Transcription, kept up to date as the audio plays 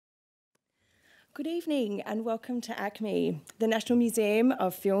Good evening and welcome to ACMI, the National Museum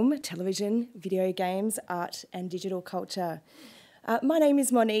of Film, Television, Video Games, Art and Digital Culture. My name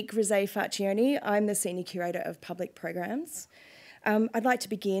is Monique Rizet-Faccioni. I'm the Senior Curator of Public Programs. I'd like to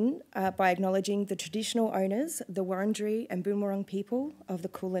begin by acknowledging the traditional owners, the Wurundjeri and Boonwurrung people of the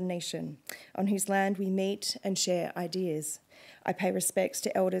Kulin Nation, on whose land we meet and share ideas. I pay respects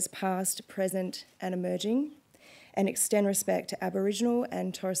to elders past, present and emerging, and extend respect to Aboriginal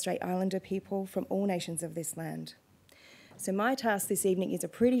and Torres Strait Islander people from all nations of this land. So my task this evening is a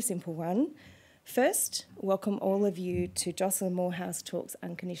pretty simple one. First, welcome all of you to Jocelyn Moorhouse Talks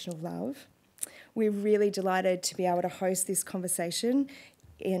Unconditional Love. We're really delighted to be able to host this conversation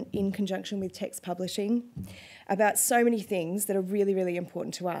in conjunction with Text Publishing about so many things that are really, really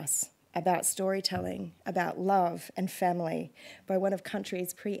important to us, about storytelling, about love and family by one of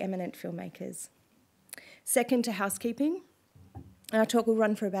country's preeminent filmmakers. Second, to housekeeping. Our talk will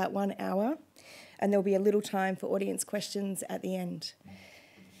run for about 1 hour and there'll be a little time for audience questions at the end.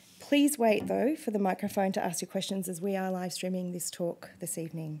 Please wait, though, for the microphone to ask your questions as we are live streaming this talk this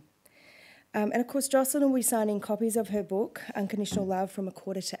evening. And of course, Jocelyn will be signing copies of her book, Unconditional Love, from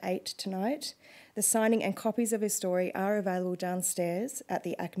 7:45 tonight. The signing and copies of her story are available downstairs at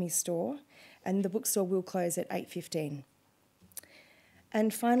the ACMI store, and the bookstore will close at 8:15.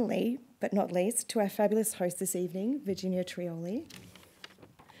 And finally, but not least, to our fabulous host this evening, Virgina Trioli.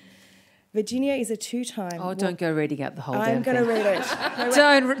 Virginia is a two-time... Oh, don't go reading out the whole damn I'm going to read it.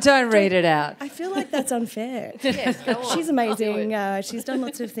 Don't read it out. I feel like that's unfair. Yes, go on. She's amazing. She's done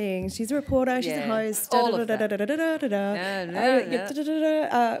lots of things. She's a reporter. She's a host. All of that.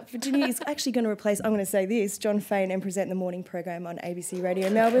 Virginia is actually going to replace, I'm going to say this, John Fain and present the morning program on ABC Radio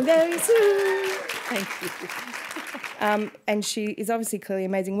Melbourne very soon. Thank you. And she is obviously clearly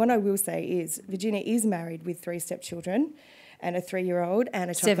amazing. What I will say is Virginia is married with 3 stepchildren and a 3-year-old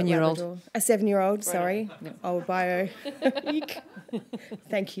and a chocolate 7-year-old. Labrador. A 7-year-old, Right. sorry. No. Old bio.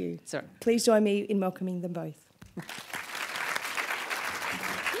 Thank you. Sorry. Please join me in welcoming them both.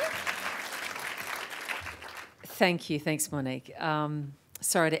 Thank you. Thanks, Monique.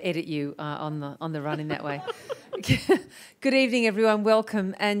 Sorry to edit you on the run in that way. Good evening, everyone.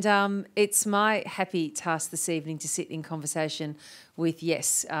 Welcome. And it's my happy task this evening to sit in conversation with,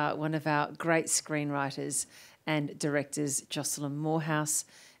 one of our great screenwriters and directors, Jocelyn Moorhouse.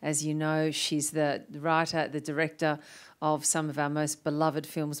 As you know, she's the writer, the director of some of our most beloved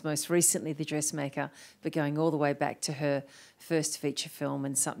films, most recently The Dressmaker, but going all the way back to her first feature film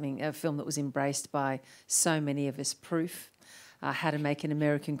and a film that was embraced by so many of us, Proof, How to Make an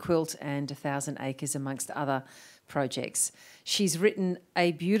American Quilt and 1,000 Acres, amongst other projects. She's written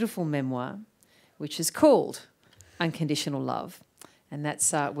a beautiful memoir, which is called Unconditional Love. And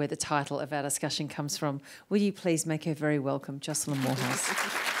that's where the title of our discussion comes from. Will you please make her very welcome, Jocelyn Moorhouse?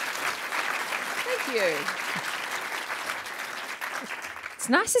 Thank you. It's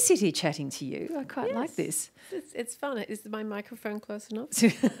nice to sit here chatting to you. I quite like this. It's fun. Is my microphone close enough?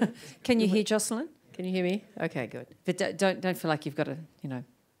 Can you hear Jocelyn? Can you hear me? Okay, good. But don't feel like you've got to,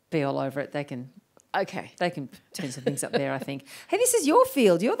 be all over it. They can turn some things up there, I think. Hey, this is your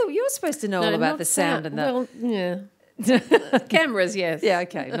field. You're supposed to know all about the sound and that. Well, yeah. Cameras, yes. Yeah,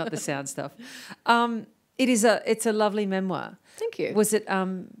 okay, not the sound stuff. It's a lovely memoir. Thank you. Was it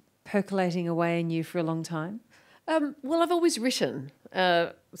percolating away in you for a long time? Well, I've always written.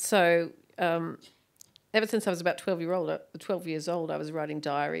 Ever since I was about 12 years old, I was writing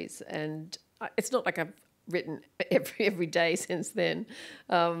diaries, and it's not like I've written every day since then,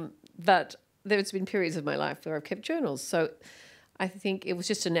 but there's been periods of my life where I've kept journals. So I think it was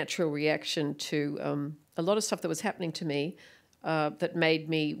just a natural reaction to a lot of stuff that was happening to me that made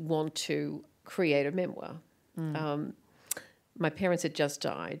me want to create a memoir. My parents had just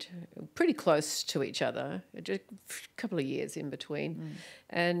died, pretty close to each other, just a couple of years in between.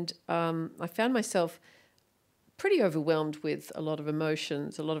 And I found myself pretty overwhelmed with a lot of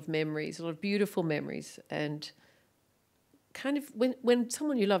emotions, a lot of memories, a lot of beautiful memories. And kind of when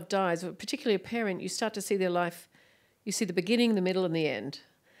someone you love dies, or particularly a parent, you start to see their life. You see the beginning, the middle, and the end,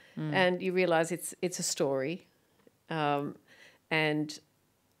 and you realise it's a story. And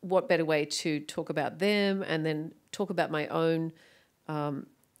what better way to talk about them and then talk about my own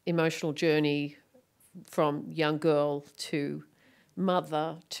emotional journey from young girl to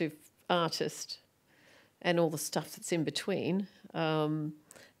mother to artist and all the stuff that's in between, than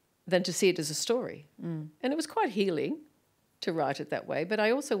to see it as a story. And it was quite healing to write it that way, but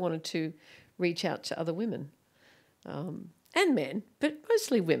I also wanted to reach out to other women. And men, but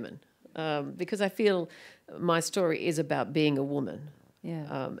mostly women, because I feel my story is about being a woman,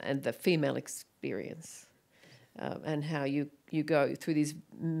 and the female experience, and how you you go through these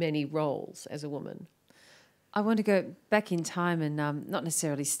many roles as a woman. I want to go back in time and not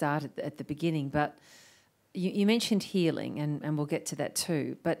necessarily start at the beginning, but you mentioned healing, and we'll get to that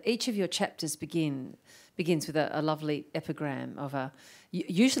too. But each of your chapters begins with a lovely epigram of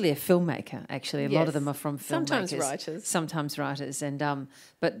usually a filmmaker. Actually, a lot of them are from filmmakers, sometimes writers, and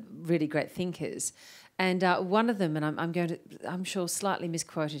but really great thinkers. And one of them, and I'm sure slightly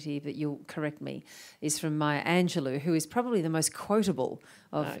misquoted here, but you'll correct me, is from Maya Angelou, who is probably the most quotable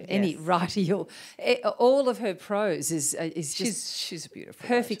of any writer. All of her prose is just she's a beautiful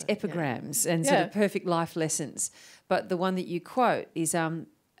perfect writer. epigrams and sort of perfect life lessons. But the one that you quote is that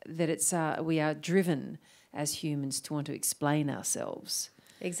it's we are driven as humans to want to explain ourselves.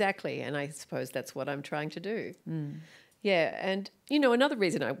 Exactly, and I suppose that's what I'm trying to do. Yeah, and another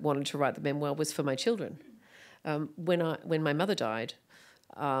reason I wanted to write the memoir was for my children. When my mother died,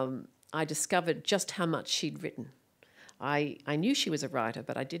 I discovered just how much she'd written. I knew she was a writer,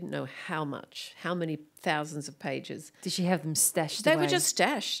 but I didn't know how many thousands of pages. Did she have them stashed They away? were just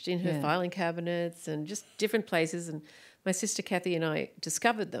stashed in her filing cabinets and just different places. And my sister Kathy and I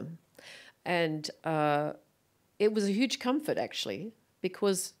discovered them. And it was a huge comfort, actually,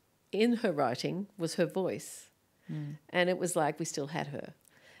 because in her writing was her voice. And it was like we still had her.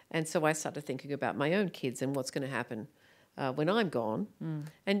 And so I started thinking about my own kids and what's going to happen when I'm gone.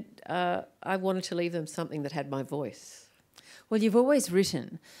 And I wanted to leave them something that had my voice. Well, you've always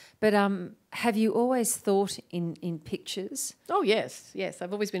written, but have you always thought in pictures? Oh, yes.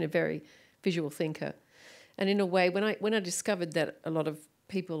 I've always been a very visual thinker. And in a way, when I discovered that a lot of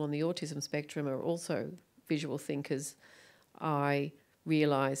people on the autism spectrum are also visual thinkers, I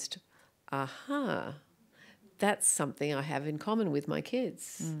realised, that's something I have in common with my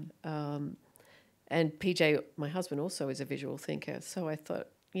kids. And PJ, my husband, also is a visual thinker. So I thought,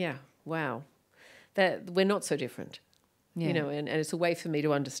 wow, that we're not so different, and it's a way for me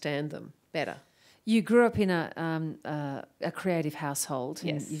to understand them better. You grew up in a creative household.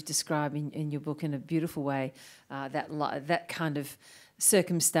 Yes. And you've described in your book in a beautiful way that kind of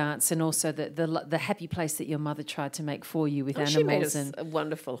circumstance, and also the happy place that your mother tried to make for you with animals. She made us a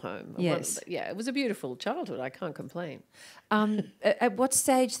wonderful home. Yes. It was a beautiful childhood. I can't complain. At what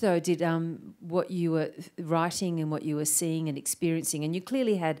stage, though, did what you were writing and what you were seeing and experiencing, and you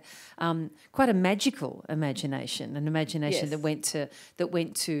clearly had quite a magical imagination, that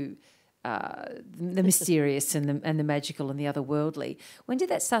went to the mysterious and the magical and the otherworldly. When did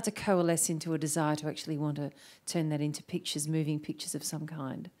that start to coalesce into a desire to actually want to turn that into pictures, moving pictures of some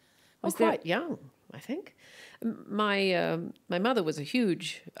kind? Was quite young, I think. My mother was a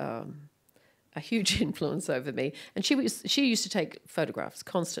huge influence over me, and she used to take photographs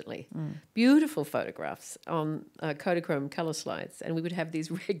constantly, beautiful photographs on Kodachrome colour slides, and we would have these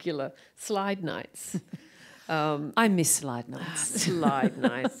regular slide nights. I miss slide nights. Slide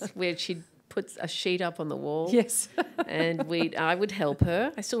nights, where she'd put a sheet up on the wall. Yes. And I would help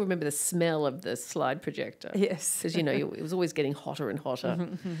her. I still remember the smell of the slide projector. Yes. Because, it was always getting hotter and hotter.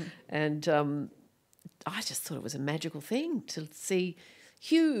 And I just thought it was a magical thing to see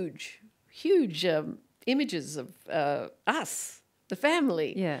huge images of us, the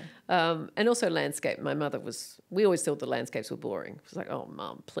family. Yeah. And also landscape. My mother we always thought the landscapes were boring. It was like, oh,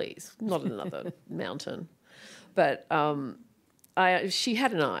 Mum, please, not another mountain. But she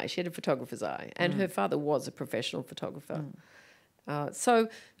had an eye. She had a photographer's eye, and her father was a professional photographer. So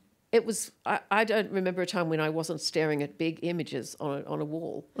it was. I don't remember a time when I wasn't staring at big images on a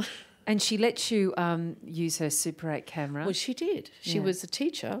wall. And she let you use her Super 8 camera. Well, she did. She was a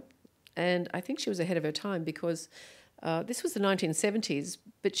teacher, and I think she was ahead of her time because this was the 1970s.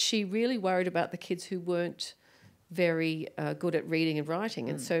 But she really worried about the kids who weren't very good at reading and writing,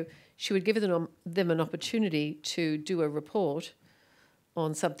 and so she would give them an opportunity to do a report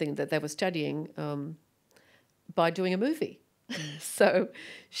on something that they were studying by doing a movie. So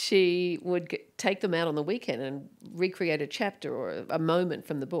she would take them out on the weekend and recreate a chapter or a moment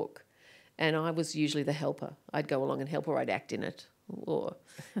from the book, and I was usually the helper. I'd go along and help her. I'd act in it, or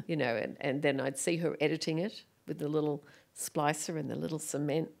and then I'd see her editing it with the little splicer and the little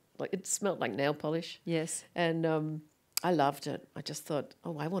cement. Like, it smelled like nail polish. Yes. And I loved it. I just thought,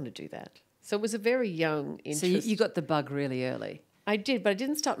 I want to do that. So it was a very young interest. So you got the bug really early. I did, but I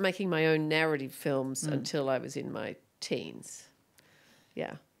didn't start making my own narrative films until I was in my teens.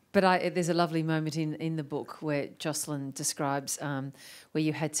 Yeah. But there's a lovely moment in the book where Jocelyn describes where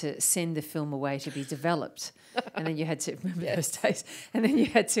you had to send the film away to be developed, and then you had to remember those days, and then you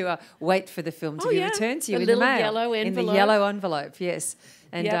had to wait for the film to be returned to you in the mail, yellow envelope. in the yellow envelope. Yes,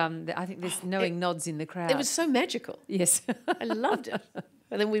 and I think there's knowing nods in the crowd. It was so magical. Yes, I loved it.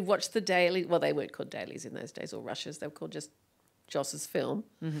 And then we watched the daily. Well, they weren't called dailies in those days or rushes. They were called just Joss's film,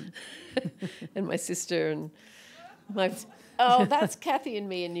 and my sister and my. Oh, that's Kathy and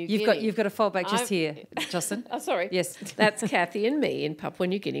me in New Guinea. You've got a fallback just here, Jocelyn. Oh, sorry. Yes, that's Kathy and me in Papua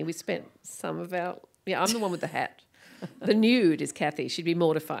New Guinea. We spent some of our. Yeah, I'm the one with the hat. The nude is Kathy. She'd be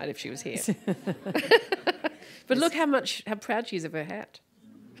mortified if she was here. But look how proud she is of her hat.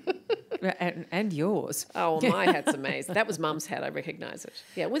 and yours. Oh, well, my hat's amazing. That was Mum's hat. I recognise it.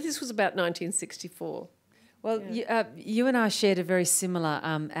 Yeah, well, this was about 1964. Well, you and I shared a very similar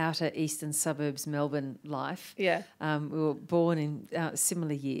outer eastern suburbs Melbourne life. Yeah. We were born in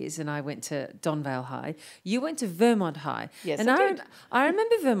similar years, and I went to Donvale High. You went to Vermont High. Yes, and I did. I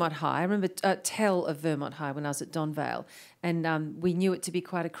remember Vermont High. I remember tell of Vermont High when I was at Donvale, and we knew it to be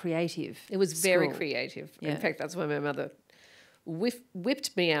quite a creative. It was very school. creative. Yeah. In fact, that's why my mother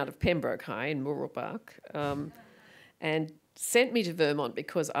whipped me out of Pembroke High in Muriel, and sent me to Vermont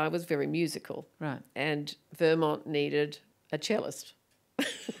because I was very musical. Right. And Vermont needed a cellist.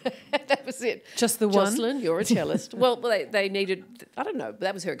 That was it. Just the one? Jocelyn, you're a cellist. Well, they needed, I don't know,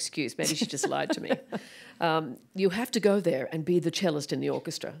 that was her excuse. Maybe she just lied to me. You have to go there and be the cellist in the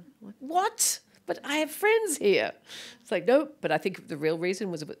orchestra. I'm like, what? But I have friends here. It's like, no. But I think the real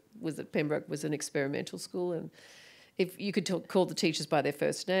reason was that Pembroke was an experimental school, and if you could call the teachers by their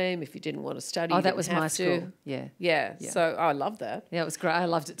first name, if you didn't want to study, that was my school. Yeah. So I loved that. Yeah, it was great. I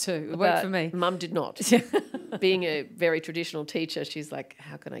loved it too. It worked for me. Mum did not. Being a very traditional teacher, she's like,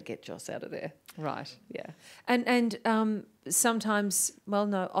 how can I get Joss out of there? Right. Yeah. And sometimes, well,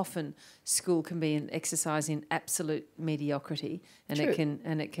 no, often school can be an exercise in absolute mediocrity, and True.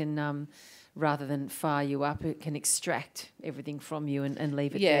 it can rather than fire you up, it can extract everything from you and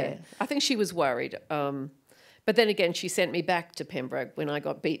leave it Yeah. there. I think she was worried. But then again, she sent me back to Pembroke when I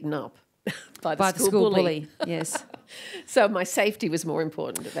got beaten up by the school bully. Yes. So my safety was more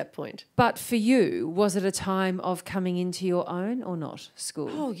important at that point. But for you, was it a time of coming into your own or not,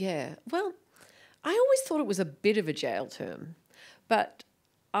 school? Oh, yeah. Well, I always thought it was a bit of a jail term, but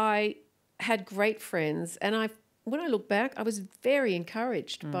I had great friends, and when I look back, I was very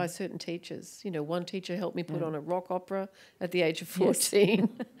encouraged by certain teachers. You know, one teacher helped me put on a rock opera at the age of 14.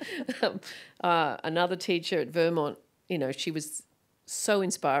 Yes. Another teacher at Vermont, you know, she was so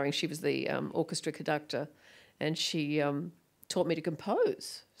inspiring. She was the orchestra conductor, and she taught me to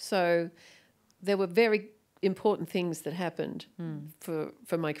compose. So there were very important things that happened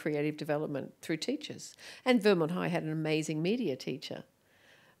for my creative development through teachers. And Vermont High had an amazing media teacher.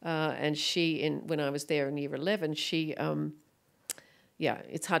 And when I was there in year 11, she,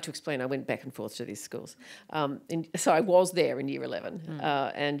 it's hard to explain. I went back and forth to these schools. So I was there in year 11,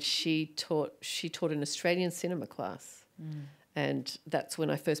 and she taught an Australian cinema class. And that's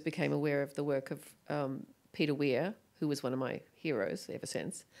when I first became aware of the work of Peter Weir, who was one of my heroes ever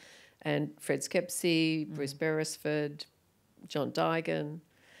since, and Fred Skepsey, Bruce Beresford, John Digan.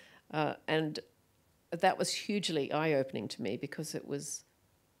 And that was hugely eye-opening to me because it was,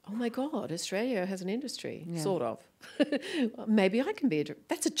 oh my God, Australia has an industry, sort of. Maybe I can be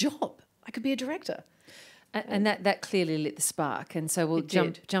that's a job. I could be a director. And that clearly lit the spark. And so we'll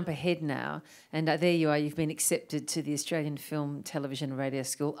jump ahead now. And there you are. You've been accepted to the Australian Film, Television, Radio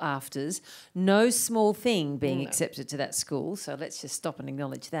School, AFTRS. No small thing being accepted to that school. So let's just stop and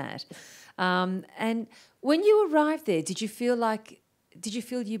acknowledge that. And when you arrived there, did you feel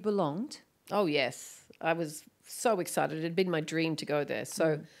you belonged? Oh, yes. I was so excited. It had been my dream to go there.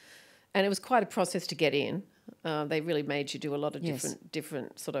 So, and it was quite a process to get in. They really made you do a lot of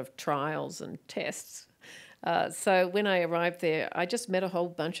different sort of trials and tests. So when I arrived there, I just met a whole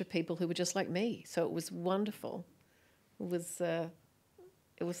bunch of people who were just like me. So it was wonderful. It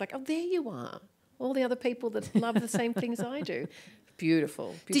was like, oh, there you are. All the other people that love the same things I do.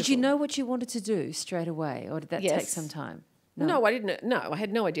 Beautiful. Did you know what you wanted to do straight away, or did that take some time? No, I didn't. No, I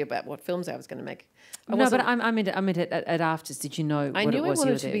had no idea about what films I was going to make. But I meant at AFTRS. Did you know what it was? I knew I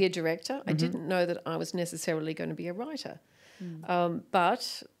wanted to be be a director. I didn't know that I was necessarily going to be a writer.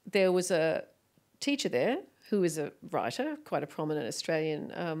 But there was a teacher there who is a writer, quite a prominent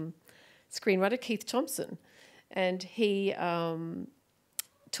Australian screenwriter, Keith Thompson, and he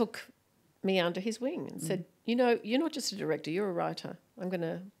took me under his wing and said, you know, you're not just a director, you're a writer. I'm going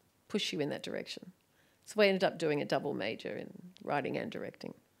to push you in that direction. So I ended up doing a double major in writing and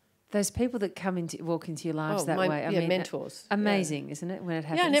directing. Those people that walk into your lives that way, I mean, mentors. Amazing, isn't it, when it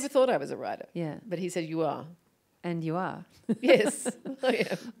happens? Yeah, I never thought I was a writer. Yeah. But he said, you are. And you are. Yes, I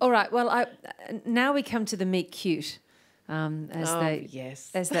am. All right, well, now we come to the meet cute,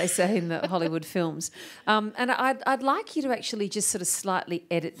 as they say in the Hollywood films. And I'd like you to actually just sort of slightly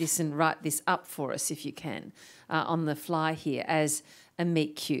edit this and write this up for us, if you can, on the fly here, as a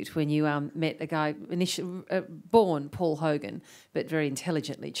meet cute when you met a guy born Paul Hogan, but very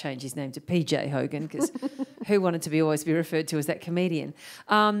intelligently changed his name to PJ Hogan because who wanted to always be referred to as that comedian?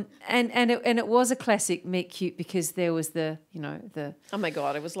 And it was a classic meet cute because there was the oh my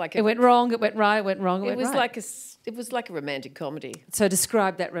God, it was like it went wrong, it went right, it went wrong, it went right. It was like a romantic comedy. So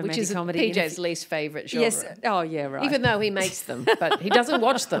describe that romantic comedy. Which is PJ's least favourite genre. Yes. Oh yeah, right. Even though he makes them, but he doesn't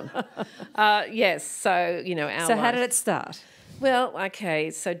watch them. Yes. So So how did it start? Well, okay.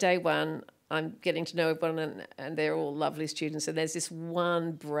 So day one, I'm getting to know everyone, and they're all lovely students. And there's this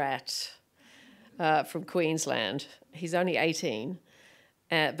one brat from Queensland. He's only 18,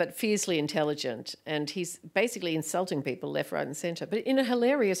 but fiercely intelligent, and he's basically insulting people left, right, and centre, but in a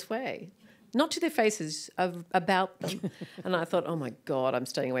hilarious way. Not to their faces, about them. And I thought, oh my God, I'm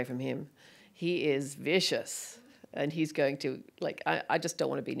staying away from him. He is vicious, and he's going to, I just don't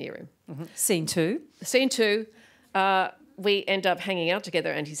want to be near him. Mm-hmm. Scene two. We end up hanging out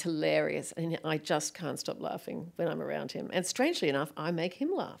together, and he's hilarious, and I just can't stop laughing when I'm around him. And strangely enough, I make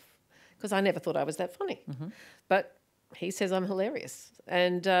him laugh because I never thought I was that funny. Mm-hmm. But he says I'm hilarious.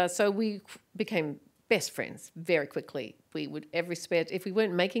 And so we became best friends very quickly. We would if we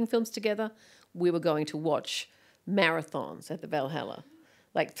weren't making films together, we were going to watch marathons at the Valhalla,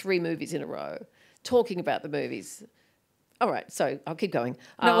 like 3 movies in a row, talking about the movies. All right, so I'll keep going.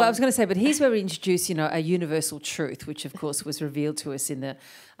 No, well, I was going to say, but here's where we introduce, a universal truth, which of course was revealed to us in the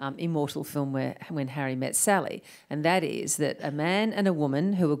immortal film When Harry Met Sally, and that is that a man and a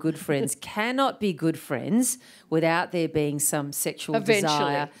woman who are good friends cannot be good friends without there being some sexual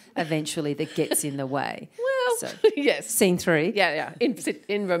desire eventually that gets in the way. Well, so, yes. Scene 3. Yeah.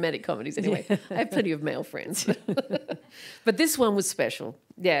 In romantic comedies anyway. Yeah. I have plenty of male friends. But this one was special.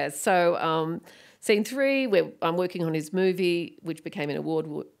 Yeah, so... Scene 3, where I'm working on his movie, which became an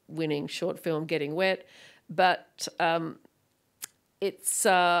award-winning short film, Getting Wet. But I'm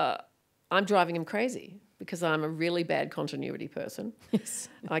driving him crazy because I'm a really bad continuity person. Yes.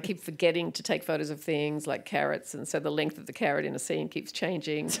 I keep forgetting to take photos of things like carrots, and so the length of the carrot in a scene keeps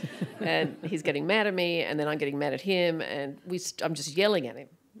changing. And he's getting mad at me, and then I'm getting mad at him, and I'm just yelling at him.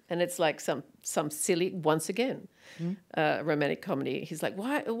 And it's like some silly, once again, romantic comedy. He's like,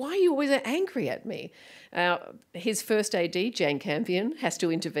 why are you always angry at me? His first AD, Jane Campion, has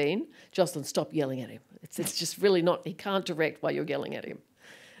to intervene. Jocelyn, stop yelling at him. It's just really not, he can't direct while you're yelling at him.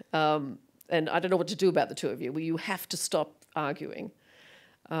 And I don't know what to do about the two of you. Well, you have to stop arguing.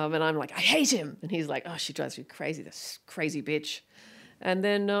 And I'm like, I hate him. And he's like, oh, she drives me crazy, this crazy bitch. And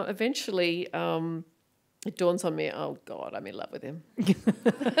then eventually... it dawns on me, oh, God, I'm in love with him.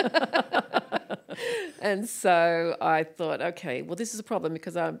 And so I thought, okay, well, this is a problem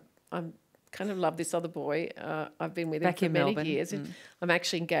because I'm kind of love this other boy. I've been with him for many years. Mm. I'm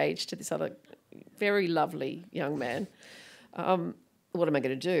actually engaged to this other very lovely young man. What am I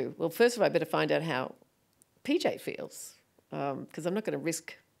going to do? Well, first of all, I better find out how PJ feels because I'm not going to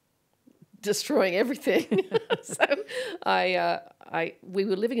risk destroying everything. So we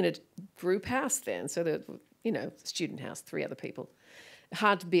were living in a group house then, so the student house, 3 other people.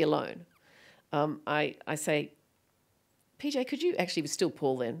 Hard to be alone. I say, PJ, could you, actually it was still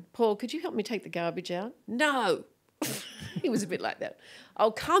Paul then, Paul, could you help me take the garbage out? No. He was a bit like that. Oh,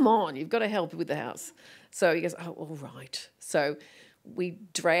 come on, you've got to help with the house. So he goes, oh, all right. So we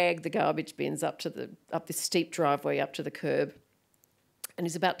drag the garbage bins up this steep driveway up to the curb, and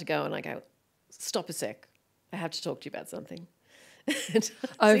he's about to go, and I go, stop a sec. I have to talk to you about something.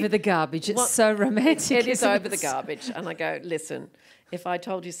 Over the garbage. It's so romantic. It is over the garbage. And I go, listen, if I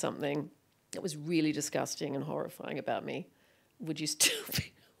told you something that was really disgusting and horrifying about me, would you still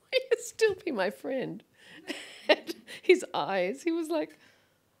be my friend? And his eyes, he was like,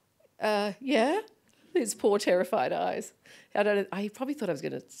 yeah. His poor, terrified eyes. He probably thought I was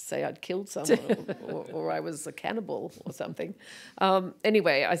going to say I'd killed someone or I was a cannibal or something.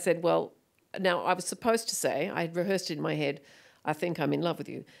 Anyway, I said, well, now I was supposed to say, I had rehearsed it in my head, I think I'm in love with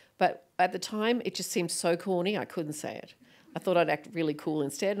you. But at the time, it just seemed so corny, I couldn't say it. I thought I'd act really cool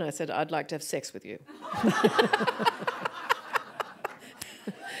instead, and I said, I'd like to have sex with you.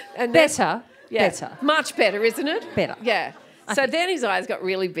 And better. Much better, isn't it? Better. Yeah. So then his eyes got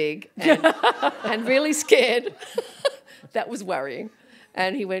really big and really scared. That was worrying.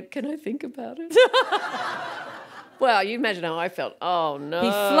 And he went, can I think about it? Well, you imagine how I felt. Oh, no. He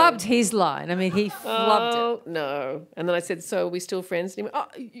flubbed his line. I mean, he flubbed it. Oh, no. And then I said, so are we still friends? And he went, oh,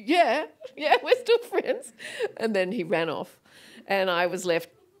 yeah, we're still friends. And then he ran off. And I was left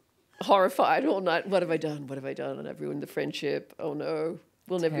horrified all night. What have I done? And I've ruined the friendship. Oh, no.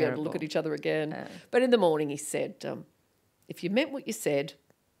 We'll never be able to look at each other again. But in the morning he said, if you meant what you said,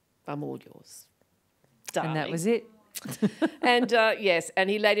 I'm all yours. Darling. And that was it. And yes, and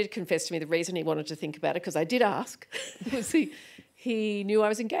he later confessed to me the reason he wanted to think about it, because I did ask, was he knew I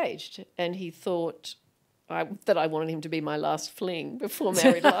was engaged, and he thought that I wanted him to be my last fling before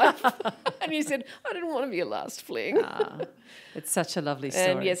married life. And he said, I didn't want to be your last fling. It's such a lovely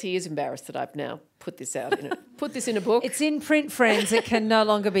story. And yes, he is embarrassed that I've now put this out, put this in a book. It's in print, friends. It can no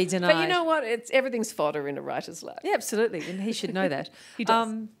longer be denied. But you know what? Everything's fodder in a writer's life. Yeah, absolutely. And he should know that. He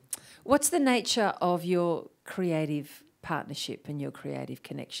does. What's the nature of your creative partnership and your creative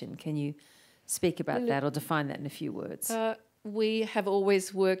connection? Can you speak about that or define that in a few words? We have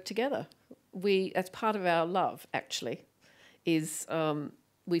always worked together. That's part of our love, actually, is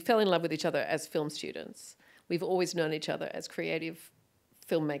we fell in love with each other as film students. We've always known each other as creative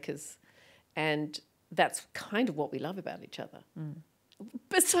filmmakers, and that's kind of what we love about each other,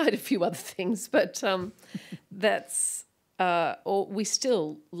 beside a few other things. But that's we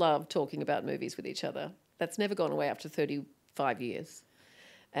still love talking about movies with each other. That's never gone away after 35 years.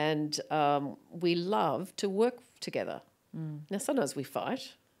 And we love to work together. Now, sometimes we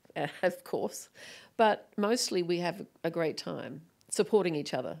fight, of course, but mostly we have a great time supporting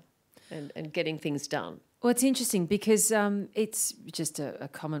each other and getting things done. Well, it's interesting because it's just a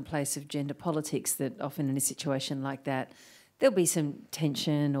commonplace of gender politics that often in a situation like that, there'll be some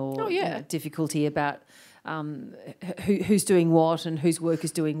tension or difficulty about who's doing what and whose work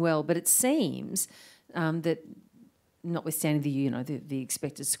is doing well. But it seems that, notwithstanding the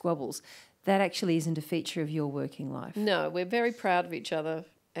expected squabbles, that actually isn't a feature of your working life. No, we're very proud of each other,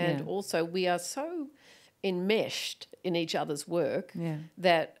 and also we are so enmeshed in each other's work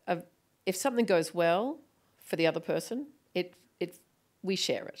that if something goes well for the other person, we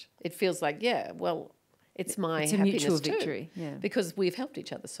share it. It feels like, it's my it's a happiness mutual too, victory, because we've helped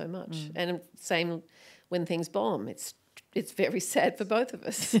each other so much. And same when things bomb, it's very sad for both of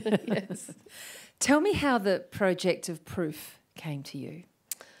us. Yes. Tell me how the project of Proof came to you.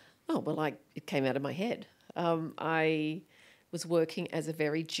 Oh, well, it came out of my head. I was working as a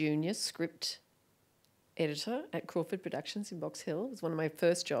very junior script editor at Crawford Productions in Box Hill. It was one of my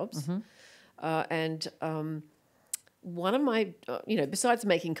first jobs. And one of my, besides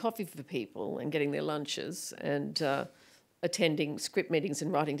making coffee for people and getting their lunches and attending script meetings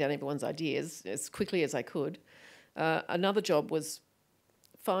and writing down everyone's ideas as quickly as I could, another job was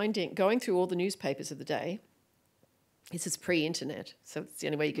going through all the newspapers of the day. This is pre-internet, so it's the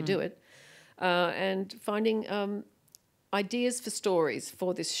only way you could do it, and finding ideas for stories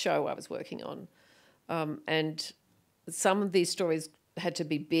for this show I was working on. And some of these stories had to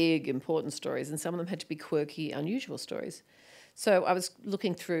be big, important stories, and some of them had to be quirky, unusual stories. So I was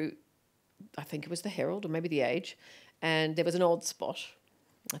looking through, I think it was the Herald or maybe the Age, and there was an odd spot.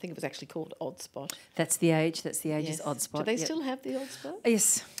 I think it was actually called Odd Spot. That's the Age. That's the Age's Yes. Odd Spot. Do they still have the Odd Spot?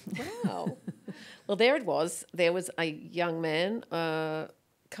 Yes. Wow. Well, there it was. There was a young man,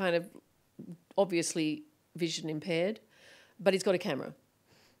 kind of obviously vision impaired, but he's got a camera.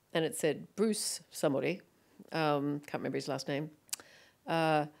 And it said, Bruce somebody, can't remember his last name,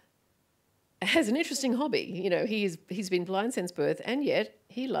 has an interesting hobby. He's been blind since birth, and yet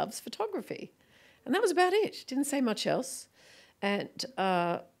he loves photography. And that was about it. Didn't say much else. And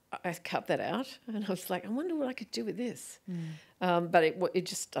I cut that out, and I was like, I wonder what I could do with this. But I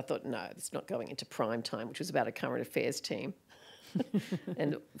thought, no, it's not going into Prime Time, which was about a current affairs team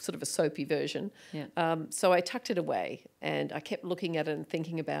and sort of a soapy version. Yeah. So I tucked it away, and I kept looking at it and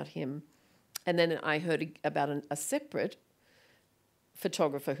thinking about him. And then I heard about a separate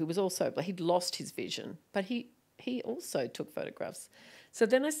photographer who was also, he'd lost his vision, but he also took photographs. So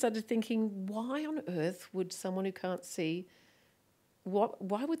then I started thinking, why on earth would someone who can't see,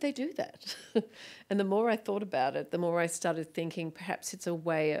 why would they do that? And the more I thought about it, the more I started thinking perhaps it's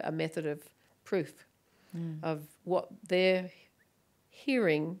a method of proof of what they're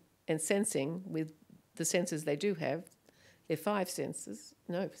hearing and sensing with the senses they do have. They're 4 senses,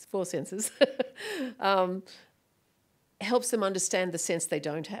 helps them understand the sense they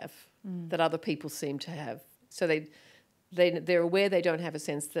don't have, that other people seem to have. So they're aware they don't have a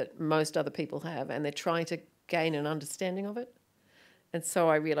sense that most other people have, and they're trying to gain an understanding of it. And so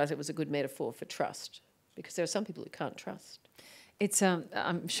I realised it was a good metaphor for trust, because there are some people who can't trust. It's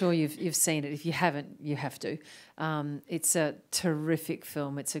I'm sure you've seen it. If you haven't, you have to. It's a terrific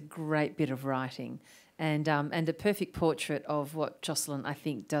film. It's a great bit of writing, and a perfect portrait of what Jocelyn, I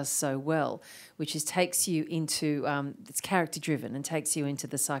think, does so well, which is takes you into it's character driven and takes you into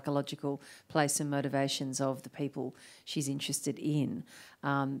the psychological place and motivations of the people she's interested in,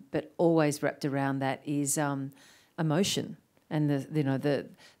 but always wrapped around that is emotion. and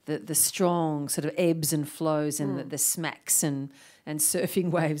the strong sort of ebbs and flows and the smacks and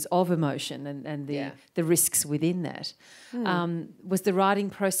surfing waves of emotion and the risks within that. Was the writing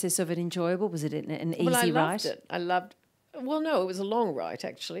process of it enjoyable? Was it an easy I write? loved it. Well, no, it was a long write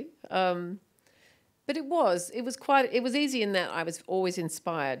actually. But it was easy in that I was always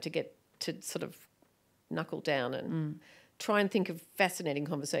inspired to get to sort of knuckle down and try and think of fascinating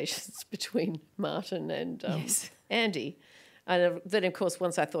conversations between Martin and Andy. And then, of course,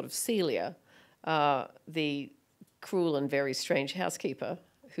 once I thought of Celia, the cruel and very strange housekeeper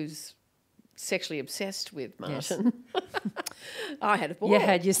who's sexually obsessed with Martin, I had a ball. You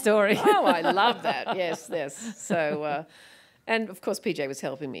had your story. Oh, I love that. Yes. So, and of course, PJ was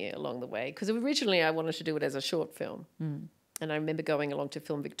helping me along the way because originally I wanted to do it as a short film. And I remember going along to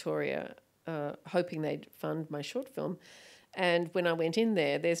Film Victoria, hoping they'd fund my short film. And when I went in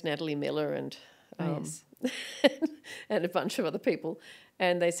there's Natalie Miller and and a bunch of other people.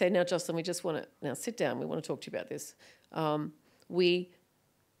 And they say, now, Jocelyn, we just want to, now sit down, we want to talk to you about this. We're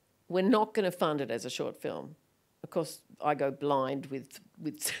not going to fund it as a short film. Of course, I go blind with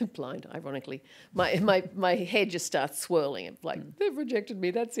blind, ironically. My head just starts swirling. It's like, they've rejected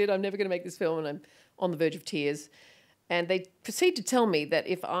me, that's it, I'm never going to make this film, and I'm on the verge of tears. And they proceed to tell me that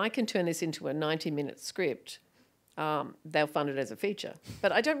if I can turn this into a 90-minute script, they'll fund it as a feature.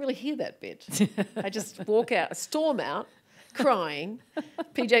 But I don't really hear that bit. I just storm out, crying.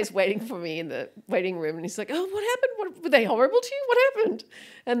 PJ's waiting for me in the waiting room, and he's like, "Oh, what happened? Were they horrible to you? What happened?"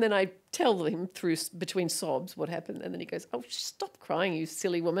 And then I tell him between sobs what happened, and then he goes, "Oh, stop crying, you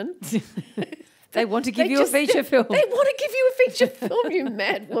silly woman." They want to give you a feature film. They want to give you a feature film, you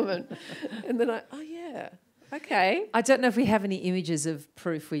mad woman. And then okay. I don't know if we have any images of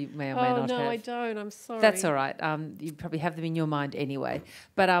proof we may or may not have. No, I don't. I'm sorry. That's all right. You probably have them in your mind anyway.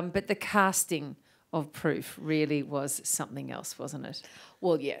 But the casting of proof really was something else, wasn't it?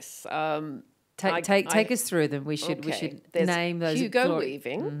 Well, yes. Take us through them. We should There's name those. Hugo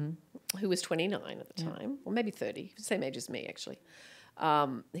Weaving, who was 29 at the time, or maybe 30, same age as me actually.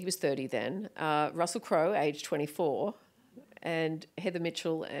 He was 30 then. Russell Crowe, age 24, and Heather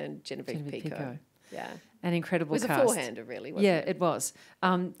Mitchell and Genevieve Pico. Yeah. An incredible cast. It was a four-hander, really, wasn't it? Yeah, it was.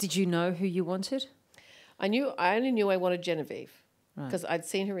 Did you know who you wanted? I only knew I wanted Genevieve because I'd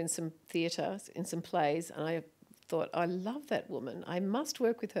seen her in some theatre, in some plays, and I thought, I love that woman. I must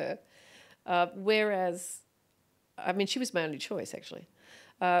work with her. Whereas, I mean, she was my only choice, actually.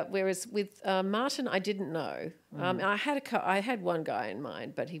 Whereas with Martin, I didn't know. I had one guy in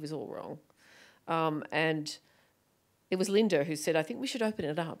mind, but he was all wrong. And it was Linda who said, I think we should open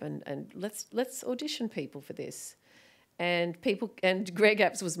it up and let's audition people for this. And Greg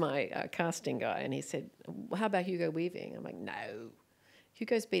Apps was my casting guy, and he said, how about Hugo Weaving? I'm like, no.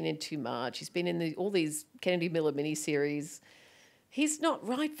 Hugo's been in too much. He's been in all these Kennedy Miller miniseries. He's not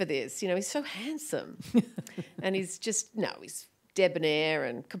right for this. He's so handsome. And he's debonair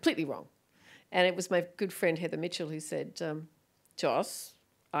and completely wrong. And it was my good friend Heather Mitchell who said, Joss,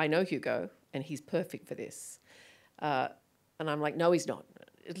 I know Hugo, and he's perfect for this. And I'm like, no, he's not.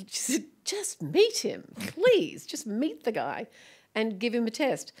 She said, just meet him, please. Just meet the guy and give him a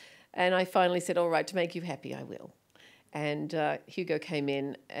test. And I finally said, all right, to make you happy, I will. And Hugo came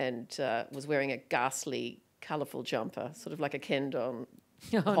in and was wearing a ghastly, colourful jumper, sort of like a Ken Don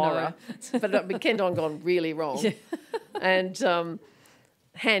horror. No. But Ken Don gone really wrong. Yeah. And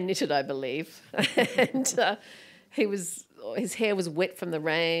hand-knitted, I believe. And his hair was wet from the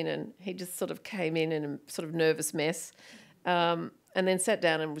rain, and he just sort of came in a sort of nervous mess, and then sat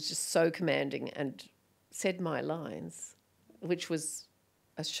down and was just so commanding and said my lines, which was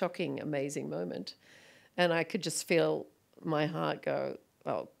a shocking, amazing moment. And I could just feel my heart go,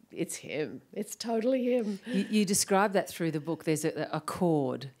 oh, it's him. It's totally him. You describe that through the book. There's a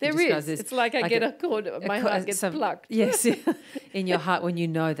chord. There is. It's like I get a chord. My heart gets plucked. Yes, in your heart when you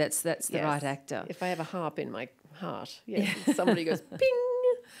know that's the right actor. If I have a harp in my heart, somebody goes ping.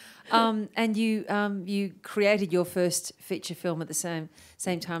 And you created your first feature film at the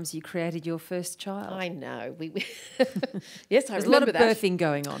same time as you created your first child. I know. Yes, I remember that. There's a lot of birthing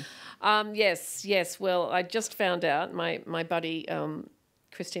going on. Yes. Well, I just found out my buddy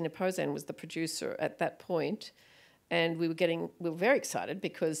Christina Posan was the producer at that point, and we were very excited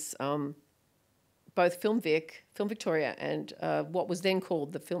because both Film Victoria and what was then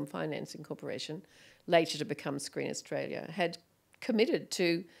called the Film Financing Corporation, later to become Screen Australia, had committed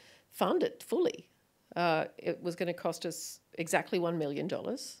to fund it fully. It was going to cost us exactly $1 million.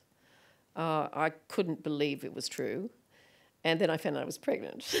 I couldn't believe it was true. And then I found out I was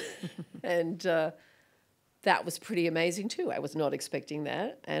pregnant. And that was pretty amazing too. I was not expecting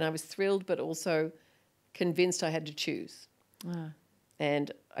that. And I was thrilled, but also convinced I had to choose.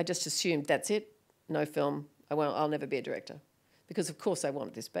 And I just assumed that's it, no film. I'll never be a director, because of course I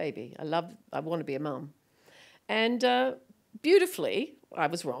want this baby. I want to be a mum. And beautifully, I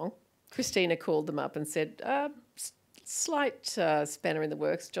was wrong. Christina called them up and said, slight spanner in the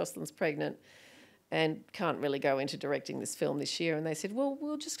works, Jocelyn's pregnant and can't really go into directing this film this year. And they said, well,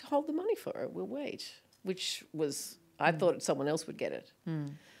 we'll just hold the money for her. We'll wait, which was, I thought someone else would get it.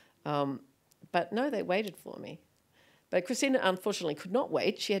 But no, they waited for me. But Christina, unfortunately, could not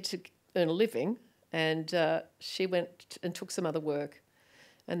wait. She had to earn a living, and she went and took some other work.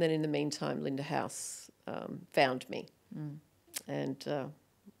 And then in the meantime, Linda House found me. And,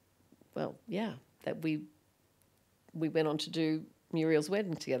 that we went on to do Muriel's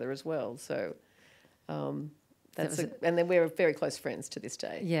wedding together as well. So and then we're very close friends to this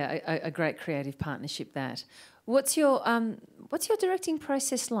day. Yeah, a great creative partnership. That. What's your directing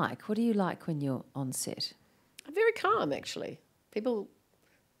process like? What do you like when you're on set? I'm very calm, actually.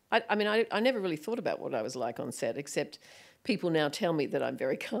 I never really thought about what I was like on set, except people now tell me that I'm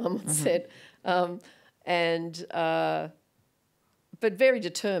very calm on set, but very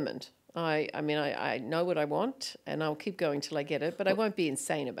determined. I know what I want, and I'll keep going till I get it, but I won't be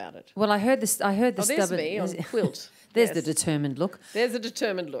insane about it. Well, I heard the there's stubborn. me on Quilt. There's Yes. the determined look. There's a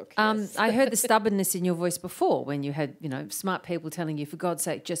determined look. Yes. I heard the stubbornness in your voice before when you had, smart people telling you, for God's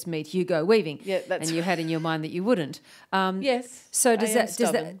sake, just meet Hugo Weaving. Yeah, that's and you had in your mind that you wouldn't. Yes. So does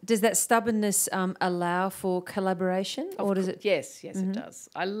that stubbornness allow for collaboration, or does it? Yes, it does.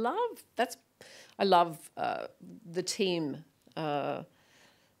 I love the team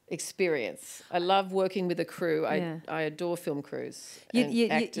experience. I love working with a crew. I adore film crews and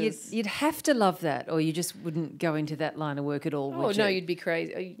actors. You'd have to love that, or you just wouldn't go into that line of work at all. Oh would no, you? you'd be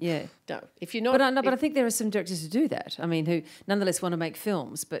crazy. Yeah. No, if you're not. But I think there are some directors who do that. I mean, who nonetheless want to make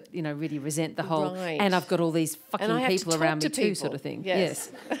films, but really resent the whole. Right. And I've got all these And I fucking have to people talk around to me too, people. sort of thing.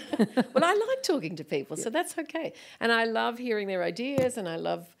 Yes. Well, I like talking to people, so that's okay. And I love hearing their ideas, and I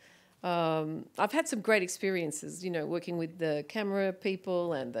love. I've had some great experiences, working with the camera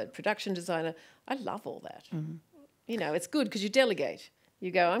people and the production designer. I love all that. It's good because you delegate. You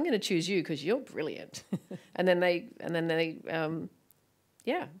go, I'm going to choose you because you're brilliant, and then they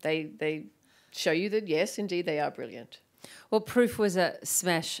show you that yes, indeed, they are brilliant. Well, Proof was a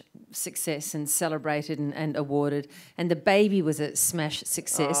smash success and celebrated and awarded, and The Baby was a smash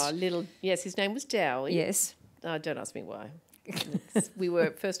success. Yes, his name was Dowie. Yes. Don't ask me why. We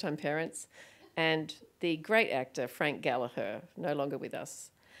were first-time parents, and the great actor Frank Gallagher, no longer with us,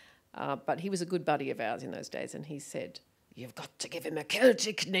 but he was a good buddy of ours in those days, and he said, "You've got to give him a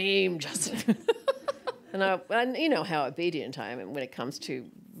Celtic name, Jocelyn." and you know how obedient I am when it comes to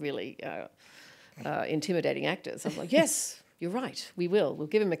really intimidating actors. I'm like, yes, you're right, we will. We'll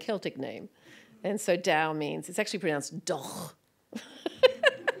give him a Celtic name. And so Dow means, it's actually pronounced Doch.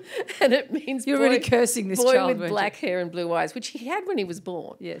 And it means You're really cursing this boy child, with black hair and blue eyes, which he had when he was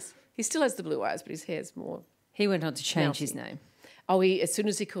born. Yes. He still has the blue eyes, but his hair's more. He went on to change Mousy. his name. Oh, as soon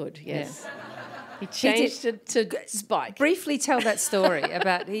as he could, yes. He changed it to Spike. Briefly tell that story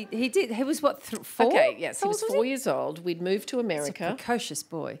about he did. He was what 4? Okay, yes, he How was old 4 years old. We'd moved to He's a America. precocious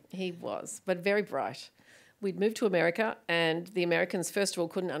boy. He was, but very bright. We'd moved to America, and the Americans, first of all,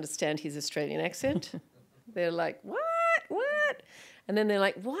 couldn't understand his Australian accent. They're like, what? And then they're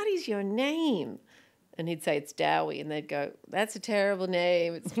like, what is your name? And he'd say, it's Dowie. And they'd go, that's a terrible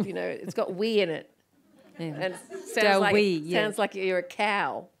name. It's, it's got wee in it. Yeah. And Dowie, sounds like you're a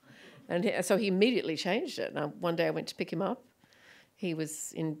cow. And so he immediately changed it. And one day I went to pick him up. He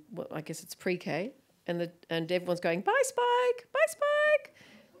was in, I guess it's pre-K. And everyone's going, bye, Spike, bye, Spike.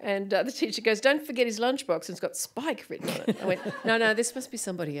 And the teacher goes, don't forget his lunchbox. And it's got Spike written on it. I went, no, this must be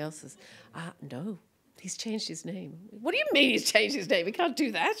somebody else's. No, he's changed his name. What do you mean he's changed his name? He can't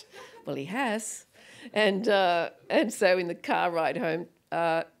do that. Well, he has. And so in the car ride home,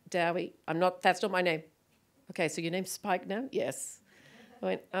 Dowie, that's not my name. Okay, so your name's Spike now? Yes. I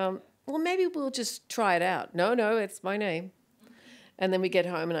went, well, maybe we'll just try it out. No, it's my name. And then we get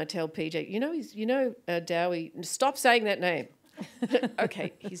home and I tell PJ, Dowie, stop saying that name.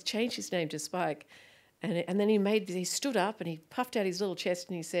 Okay, he's changed his name to Spike. And then he stood up and he puffed out his little chest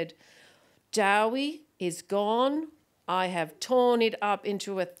and he said, Dowie is gone. I have torn it up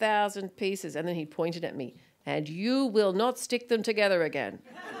into 1,000 pieces. And then he pointed at me, and you will not stick them together again.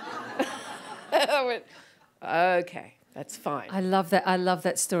 I went, okay, that's fine. I love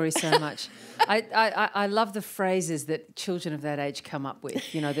that story so much. I love the phrases that children of that age come up with,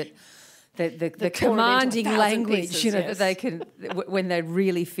 that the commanding language, pieces, that they can, when they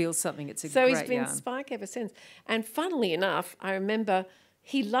really feel something. It's a so great he's been yarn. Spike ever since. And funnily enough, I remember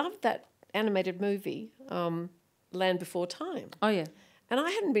he loved that animated movie, Land Before Time. Oh, yeah. And I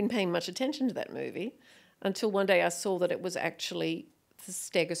hadn't been paying much attention to that movie until one day I saw that it was actually the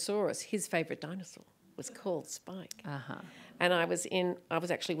Stegosaurus. His favourite dinosaur was called Spike. Uh-huh. And I was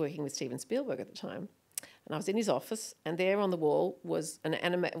actually working with Steven Spielberg at the time, and I was in his office, and there on the wall was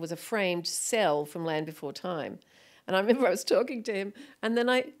a framed cell from Land Before Time. And I remember I was talking to him, and then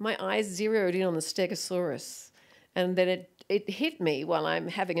my eyes zeroed in on the Stegosaurus, and then it hit me while I'm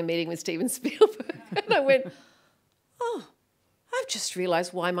having a meeting with Steven Spielberg, and I went, "Oh, I've just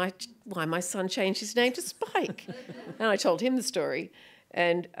realised why my son changed his name to Spike." And I told him the story,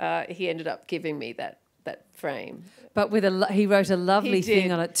 and he ended up giving me that frame. But he wrote a lovely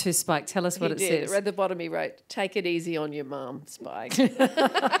thing on it to Spike. Tell us what it says. At the bottom he wrote, "Take it easy on your mum, Spike."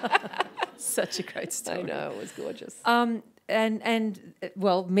 Such a great story. I know, it was gorgeous.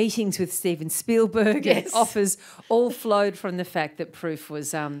 Well, meetings with Steven Spielberg and offers all flowed from the fact that Proof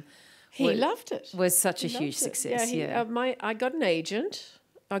was he loved it. Was such a huge success. I got an agent.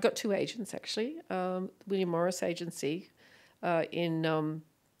 I got two agents actually. William Morris Agency in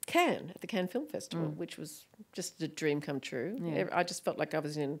Cannes at the Cannes Film Festival, which was just a dream come true. Yeah. I just felt like I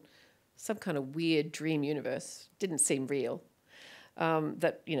was in some kind of weird dream universe. Didn't seem real.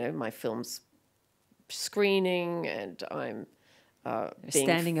 That my film's screening and I'm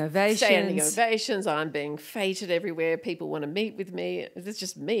standing ovations. I'm being feted everywhere. People want to meet with me. It's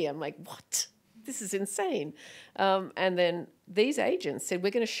just me. I'm like, what? This is insane. And then these agents said,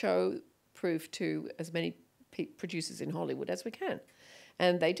 we're going to show Proof to as many producers in Hollywood as we can.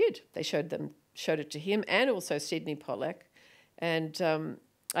 And they did. They showed it to him and also Sidney Pollack. And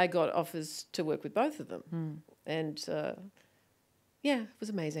I got offers to work with both of them. And it was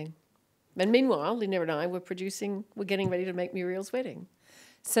amazing. And meanwhile, Linda and I were getting ready to make Muriel's wedding.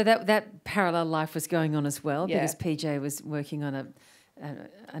 So that parallel life was going on as well, because PJ was working on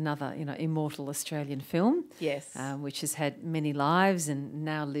another, immortal Australian film. Yes. Which has had many lives and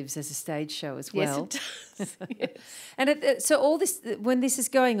now lives as a stage show as well. Yes, it does. Yes. And so all this, when this is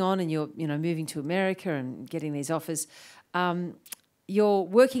going on and you're, moving to America and getting these offers, your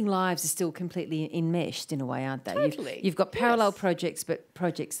working lives are still completely enmeshed in a way, aren't they? Totally. You've got parallel projects, but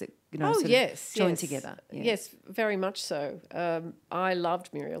projects that join together. Yeah. Yes, very much so. I loved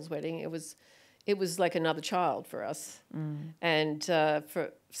Muriel's wedding. It was like another child for us, and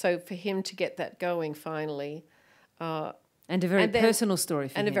for him to get that going finally, and a very personal story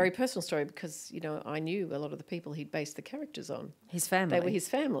for him. And a very personal story because I knew a lot of the people he'd based the characters on. His family. They were his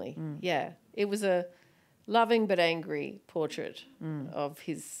family. Yeah, it was a loving but angry portrait of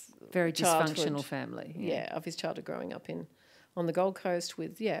his very dysfunctional family. Yeah, of his childhood growing up on the Gold Coast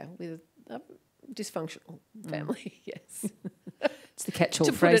with a dysfunctional family. Yes, it's the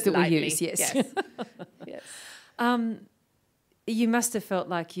catch-all phrase that we use. Yes. Yes. You must have felt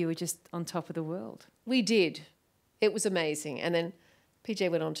like you were just on top of the world. We did. It was amazing. And then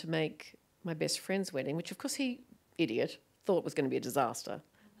PJ went on to make my best friend's wedding, which of course he, idiot, thought was going to be a disaster.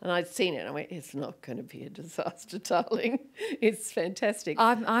 And I'd seen it and I went, it's not going to be a disaster, darling. It's fantastic.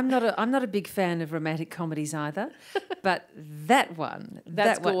 I'm not a big fan of romantic comedies either, but that one...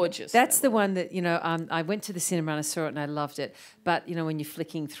 That's gorgeous. That's the one that, I went to the cinema and I saw it and I loved it. But, when you're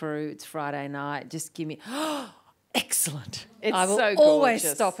flicking through, it's Friday night, just give me... Excellent. It's I will so always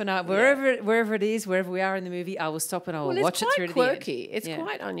gorgeous. Stop and wherever it is, wherever we are in the movie, I will stop and I will watch it through to the end. It's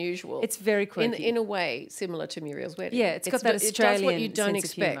quite unusual. It's very quirky. In a way, similar to Muriel's wedding. Yeah, it's got that Australian it does what you don't sense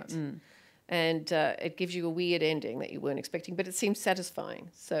expect. Of humour. And it gives you a weird ending that you weren't expecting, but it seems satisfying.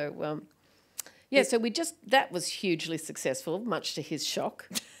 So, so that was hugely successful, much to his shock.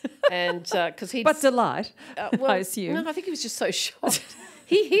 And because but delight, I assume. No, I think he was just so shocked.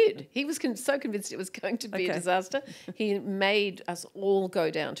 He hid. He was so convinced it was going to be a disaster. He made us all go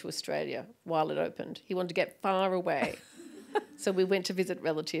down to Australia while it opened. He wanted to get far away. So we went to visit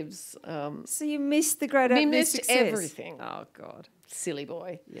relatives. So you missed the great opening success. We missed everything. Oh, God. Silly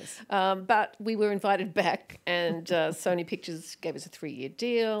boy. Yes. But we were invited back and Sony Pictures gave us a 3-year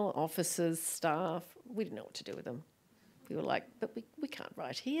deal, officers, staff. We didn't know what to do with them. We were like, but we can't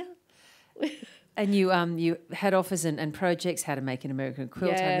write here. And you had offers and projects, how to make an American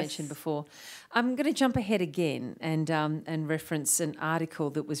Quilt, I mentioned before. I'm going to jump ahead again and reference an article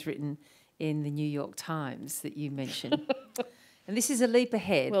that was written in the New York Times that you mentioned. And this is a leap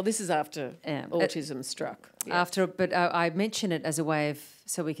ahead. Well, this is after autism struck. Yeah. But I mention it as a way of,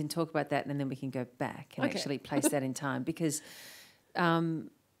 so we can talk about that and then we can go back and actually place that in time because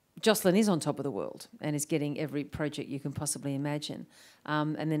Jocelyn is on top of the world and is getting every project you can possibly imagine.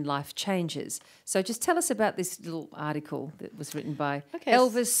 And then life changes. So just tell us about this little article that was written by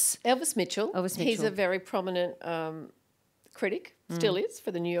Elvis Mitchell. He's a very prominent critic, still is,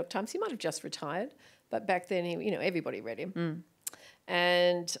 for the New York Times. He might have just retired, but back then, everybody read him.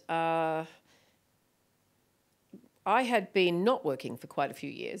 And I had been not working for quite a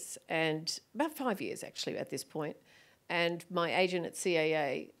few years, and about 5 years actually at this point. And my agent at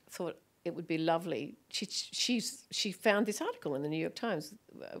CAA thought it would be lovely. She found this article in the New York Times,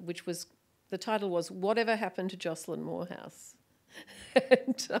 which was, the title was "Whatever Happened to Jocelyn Moorhouse."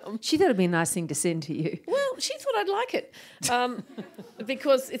 And, she thought it'd be a nice thing to send to you. well, she thought I'd like it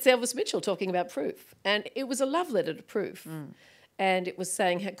because it's Elvis Mitchell talking about proof, and it was a love letter to proof. And it was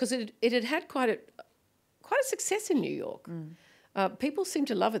saying, because it had quite a success in New York. People seemed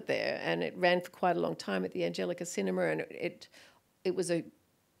to love it there, and it ran for quite a long time at the Angelica Cinema, and it was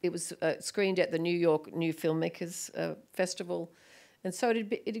screened at the New York New Filmmakers Festival, and so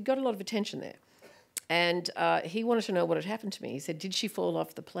it got a lot of attention there. And he wanted to know what had happened to me. He said, "Did she fall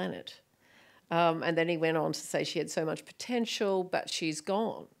off the planet?" And then he went on to say she had so much potential, but she's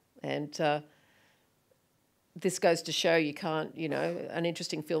gone. And this goes to show you can't, an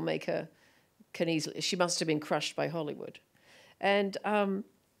interesting filmmaker can easily... She must have been crushed by Hollywood. And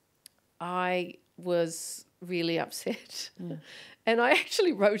I was really upset. And I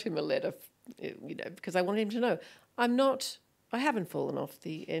actually wrote him a letter, because I wanted him to know, I haven't fallen off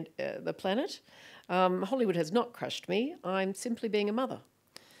the planet. Hollywood has not crushed me. I'm simply being a mother.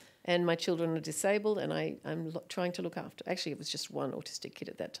 And my children are disabled, and I'm trying to look after... Actually, it was just one autistic kid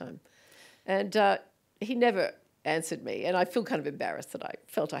at that time. And he never answered me, and I feel kind of embarrassed that I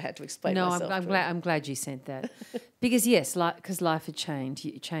felt I had to explain myself. No, I'm glad you sent that. Because, yes, because life had changed.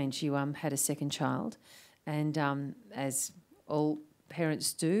 You had a second child, and as all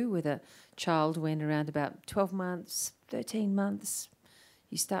parents do with a child when around about 12 months, 13 months,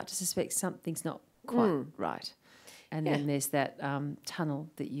 you start to suspect something's not quite right. And then there's that tunnel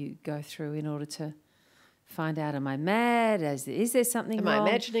that you go through in order to find out, am I mad? Is there something wrong? Am I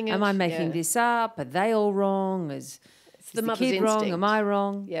imagining it? Am I making this up? Are they all wrong? Is the kid instinct wrong? Am I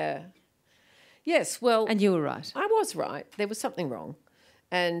wrong? Yeah. Yes, well... And you were right. I was right. There was something wrong.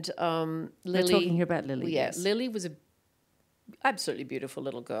 And Lily... We're talking here about Lily. Yeah, yes. Lily was a absolutely beautiful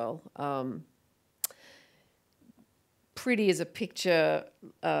little girl. Pretty as a picture,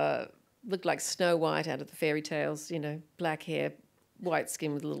 looked like Snow White out of the fairy tales, black hair, white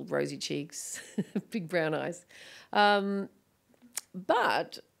skin with little rosy cheeks, big brown eyes.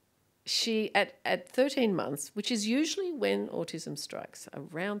 But she, at 13 months, which is usually when autism strikes,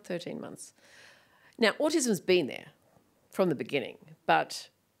 around 13 months. Now, autism's been there from the beginning, but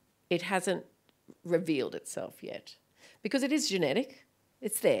it hasn't revealed itself yet because it is genetic.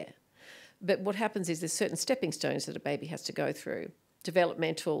 It's there. But what happens is there's certain stepping stones that a baby has to go through,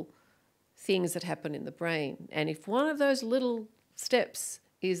 developmental things that happen in the brain. And if one of those little steps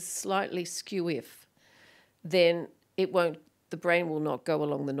is slightly skew-if, then the brain will not go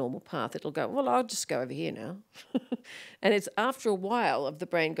along the normal path. It'll go, well, I'll just go over here now. And it's after a while of the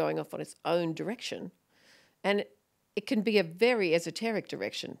brain going off on its own direction. And it can be a very esoteric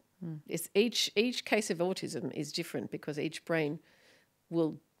direction. It's each case of autism is different because each brain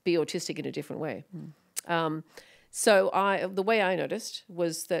will be autistic in a different way. So the way I noticed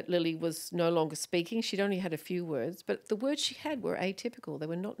was that Lily was no longer speaking. She'd only had a few words, but the words she had were atypical. They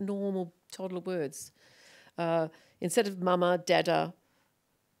were not normal toddler words. Instead of mama, dada,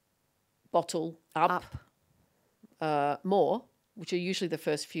 bottle, up. More, which are usually the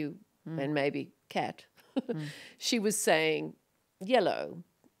first few, and maybe cat, she was saying yellow,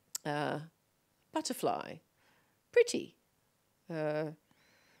 butterfly, pretty,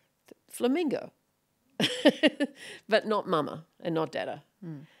 flamingo. But not mama and not dada.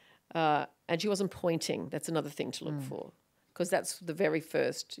 And she wasn't pointing. That's another thing to look for because that's the very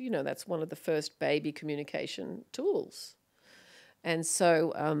first, that's one of the first baby communication tools. And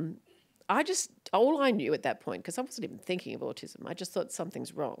so all I knew at that point, because I wasn't even thinking of autism, I just thought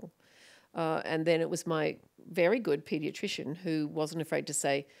something's wrong. And then it was my very good pediatrician who wasn't afraid to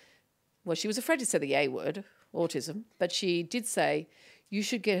say, well, she was afraid to say the A word, autism, but she did say, you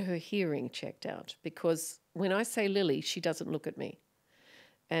should get her hearing checked out because when I say Lily, she doesn't look at me.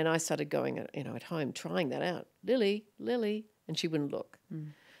 And I started going, at home, trying that out. Lily, Lily, and she wouldn't look.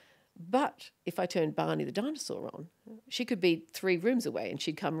 But if I turned Barney the dinosaur on, she could be 3 rooms away and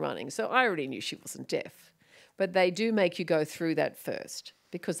she'd come running. So I already knew she wasn't deaf. But they do make you go through that first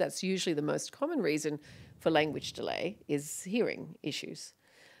because that's usually the most common reason for language delay is hearing issues.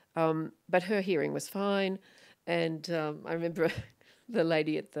 But her hearing was fine. And I remember the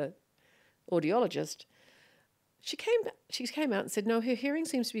lady at the audiologist, she came out and said, no, her hearing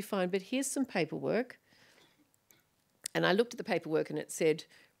seems to be fine, but here's some paperwork. And I looked at the paperwork and it said,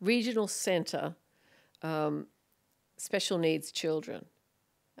 Regional Centre, Special Needs Children.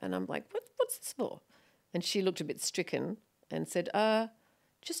 And I'm like, what's this for? And she looked a bit stricken and said,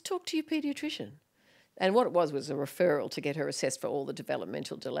 just talk to your paediatrician. And what it was a referral to get her assessed for all the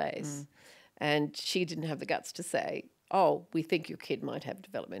developmental delays. And she didn't have the guts to say, oh, we think your kid might have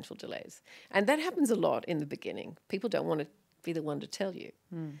developmental delays. And that happens a lot in the beginning. People don't want to be the one to tell you.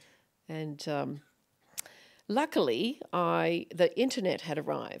 And luckily, the internet had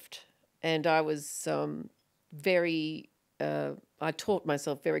arrived, and I was I taught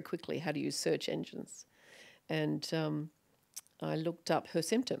myself very quickly how to use search engines. And I looked up her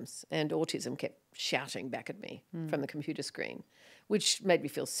symptoms, and autism kept shouting back at me from the computer screen, which made me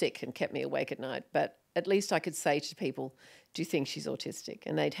feel sick and kept me awake at night. But at least I could say to people, do you think she's autistic?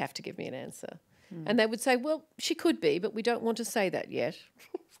 And they'd have to give me an answer. And they would say, well, she could be, but we don't want to say that yet.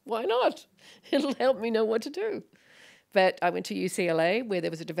 Why not? It'll help me know what to do. But I went to UCLA, where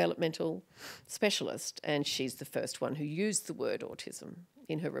there was a developmental specialist, and she's the first one who used the word autism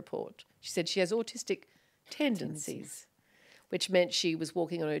in her report. She said she has autistic tendencies, which meant she was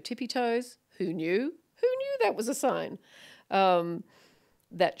walking on her tippy toes. Who knew? Who knew that was a sign?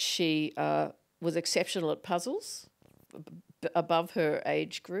 That she was exceptional at puzzles, above her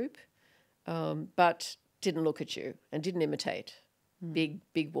age group, but didn't look at you and didn't imitate. Big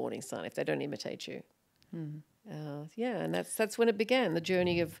warning sign if they don't imitate you. And that's when it began, the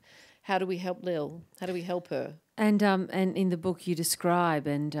journey of how do we help Lil? How do we help her? And in the book you describe,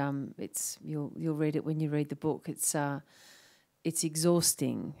 and it's you'll read it when you read the book. It's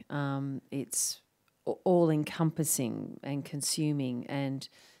exhausting. It's all encompassing and consuming, and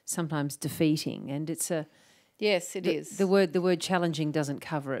sometimes defeating. And it's yes, it is. The word challenging doesn't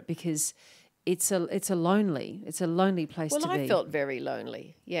cover it, because it's a lonely place to be. Well, I felt very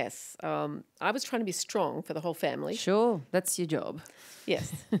lonely. Yes, I was trying to be strong for the whole family. Sure, that's your job.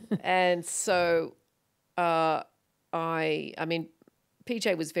 Yes, and so I mean,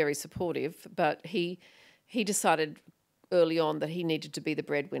 PJ was very supportive, but he decided early on that he needed to be the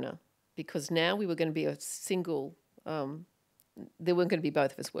breadwinner, because now we were going to be a single. There weren't going to be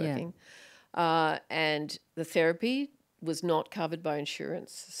both of us working, and the therapy was not covered by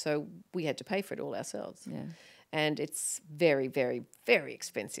insurance, so we had to pay for it all ourselves. Yeah. And it's very, very, very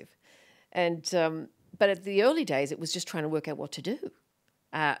expensive. And but at the early days, it was just trying to work out what to do.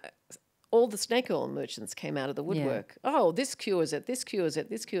 All the snake oil merchants came out of the woodwork. Yeah. Oh, this cures it, this cures it,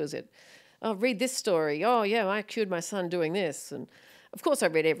 this cures it. Oh, read this story. Oh, yeah, I cured my son doing this. And, of course, I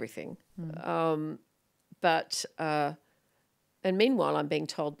read everything. And meanwhile, I'm being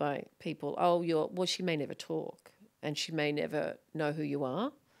told by people, well, she may never talk. And she may never know who you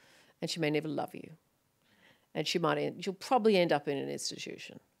are, and she may never love you, and you'll probably end up in an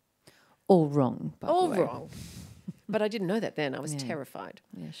institution. All wrong, by the way. All wrong. But I didn't know that then. I was terrified.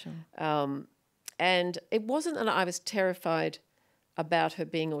 Yeah, sure. And it wasn't that I was terrified about her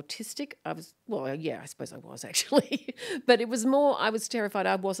being autistic. I suppose I was actually. But it was more I was terrified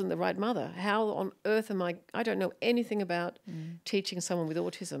I wasn't the right mother. How on earth am I don't know anything about teaching someone with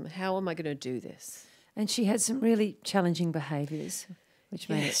autism. How am I going to do this? And she had some really challenging behaviours, which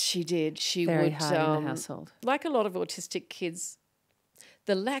made it she did. She very would, hard in the household. Like a lot of autistic kids,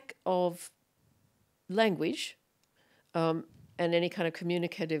 the lack of language and any kind of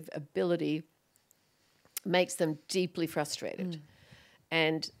communicative ability makes them deeply frustrated.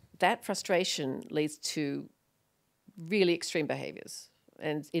 And that frustration leads to really extreme behaviours.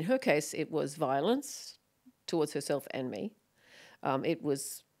 And in her case, it was violence towards herself and me. It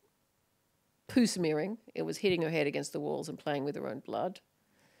was poo smearing. It was hitting her head against the walls and playing with her own blood.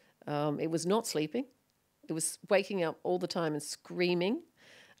 It was not sleeping. It was waking up all the time and screaming.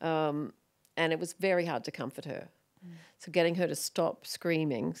 And it was very hard to comfort her. So getting her to stop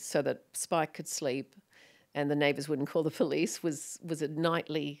screaming so that Spike could sleep and the neighbours wouldn't call the police was a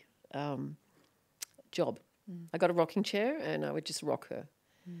nightly job. I got a rocking chair and I would just rock her.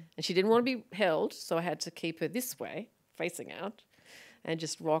 And she didn't want to be held, so I had to keep her this way, facing out, and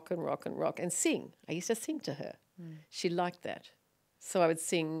just rock and rock and rock and sing. I used to sing to her. She liked that. So I would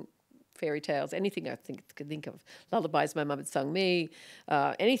sing fairy tales, anything I could think of. Lullabies my mum had sung me,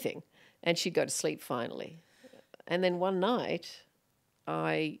 anything. And she'd go to sleep finally. And then one night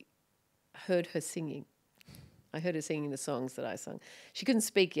I heard her singing. I heard her singing the songs that I sung. She couldn't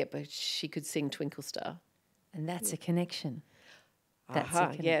speak yet, but she could sing Twinkle Star. And that's a connection. That's a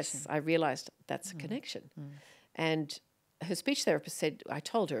connection. Yes, I realised that's a connection. And her speech therapist said, I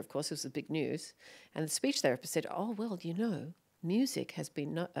told her, of course, it was the big news, and the speech therapist said, oh, well, music has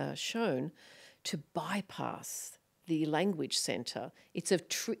been shown to bypass the language centre. It's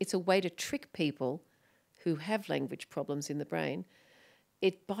a way to trick people who have language problems in the brain.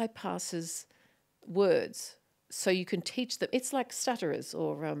 It bypasses words, so you can teach them. It's like stutterers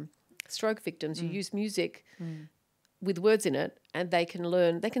or stroke victims, you use music with words in it, and they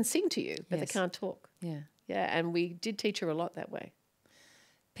can sing to you, but they can't talk. Yeah. Yeah, and we did teach her a lot that way.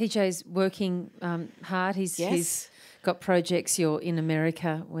 PJ's working hard. He's got projects. You're in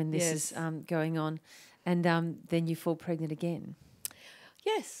America when this is going on, and then you fall pregnant again.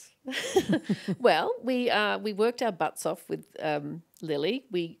 Yes. Well, we worked our butts off with Lily.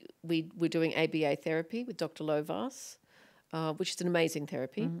 We were doing ABA therapy with Dr. Lovas, which is an amazing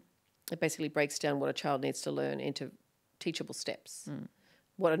therapy. It basically breaks down what a child needs to learn into teachable steps.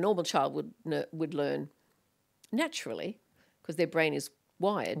 What a normal child would learn naturally, because their brain is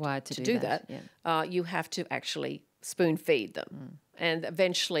wired to do that. Yeah. You have to actually spoon feed them, and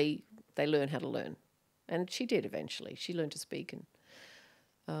eventually they learn how to learn. And she did eventually. She learned to speak and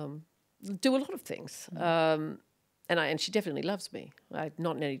do a lot of things. And she definitely loves me. I've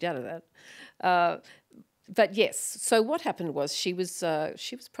not any doubt of that. But yes, so what happened was she was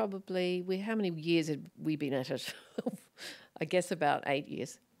probably, how many years had we been at it? I guess about 8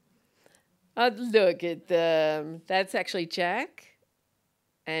 years. Look at them. That's actually Jack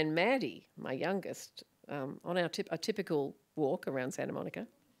and Maddie, my youngest, on a typical walk around Santa Monica.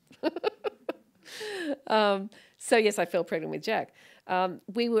 So yes, I fell pregnant with Jack.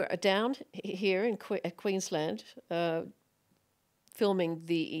 We were down here at Queensland filming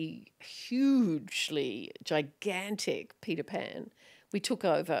the hugely gigantic Peter Pan. We took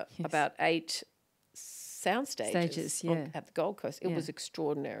over about 8 sound stages at the Gold Coast. It was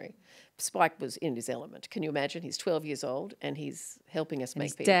extraordinary. Spike was in his element. Can you imagine? He's 12 years old and he's helping us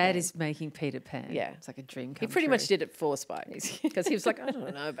make Peter Pan. His dad is making Peter Pan. Yeah. It's like a dream come He pretty true. much did it for Spike because he was like, I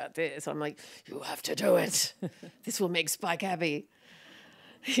don't know about this. I'm like, you have to do it. This will make Spike happy.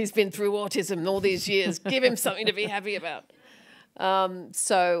 He's been through autism all these years. Give him something to be happy about.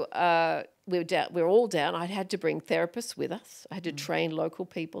 So we were down. We were all down. I had to bring therapists with us. I had to train local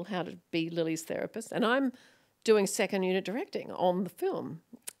people how to be Lily's therapist. And I'm doing second unit directing on the film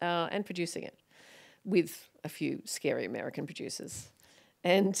and producing it with a few scary American producers.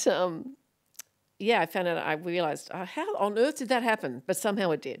 And I found out. I realised how on earth did that happen? But somehow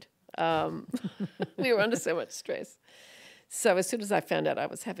it did. We were under so much stress. So as soon as I found out I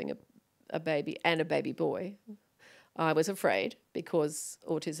was having a baby and a baby boy, I was afraid because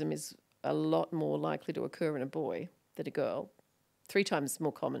autism is a lot more likely to occur in a boy than a girl, 3 times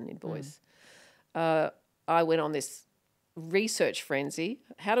more common in boys. I went on this research frenzy,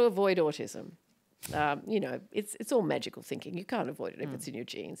 how to avoid autism. It's all magical thinking. You can't avoid it if it's in your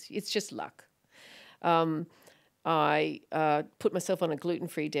genes. It's just luck. I put myself on a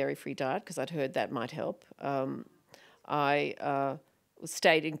gluten-free, dairy-free diet because I'd heard that might help. I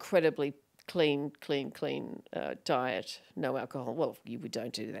stayed incredibly clean diet, no alcohol. Well, we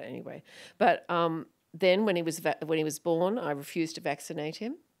don't do that anyway. But then when he was born, I refused to vaccinate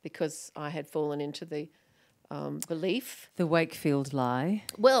him because I had fallen into the belief. The Wakefield lie.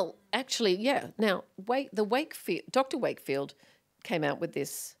 Well, actually, yeah. Now, Dr. Wakefield came out with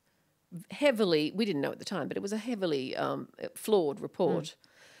this heavily, we didn't know at the time, but it was a heavily flawed report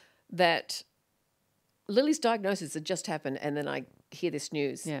that Lily's diagnosis had just happened, and then I hear this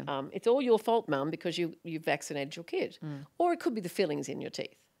news. Yeah. It's all your fault, Mum, because you vaccinated your kid. Or it could be the fillings in your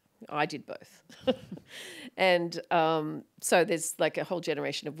teeth. I did both. And so there's like a whole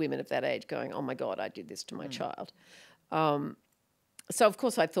generation of women of that age going, oh, my God, I did this to my child. So, of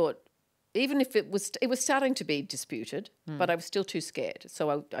course, I thought, even if it was starting to be disputed, but I was still too scared.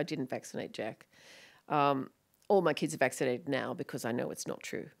 So I didn't vaccinate Jack. All my kids are vaccinated now because I know it's not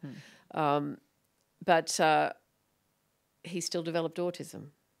true. But he still developed autism.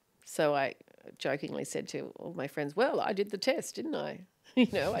 So I jokingly said to all my friends, well, I did the test, didn't I?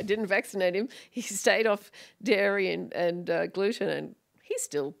 I didn't vaccinate him. He stayed off dairy and gluten, and he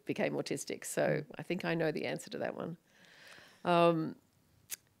still became autistic. So I think I know the answer to that one.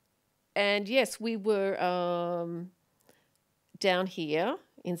 And yes, we were down here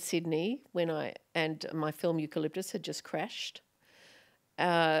in Sydney and my film Eucalyptus had just crashed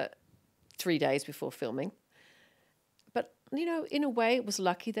 3 days before filming. But, in a way it was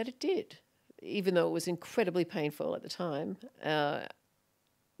lucky that it did, even though it was incredibly painful at the time,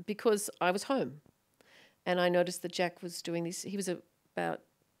 because I was home. And I noticed that Jack was doing these, he was about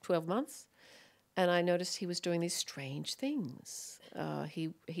 12 months, and I noticed he was doing these strange things.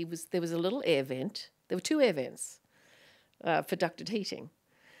 There was a little air vent. There were 2 air vents for ducted heating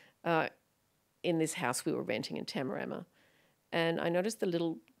in this house we were renting in Tamarama. And I noticed the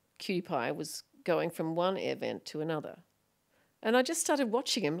little cutie pie was going from one air vent to another. And I just started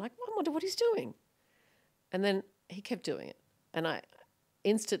watching him like, I wonder what he's doing. And then he kept doing it. And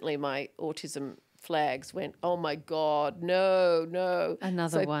instantly my autism flags went, oh, my God, no.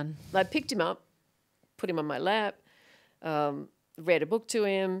 Another one. I picked him up, put him on my lap, read a book to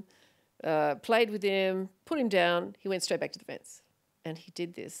him, played with him, put him down. He went straight back to the fence. And he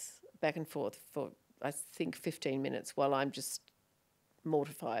did this back and forth for, I think, 15 minutes while I'm just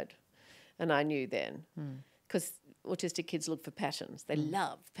mortified. And I knew then, because autistic kids look for patterns. They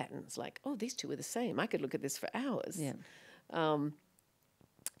love patterns, like, oh, these two are the same. I could look at this for hours. Yeah.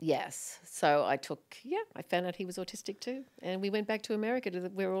 Yes. So I found out he was autistic too. And we went back to America to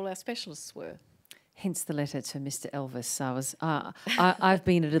where all our specialists were. Hence the letter to Mr. Elvis. I've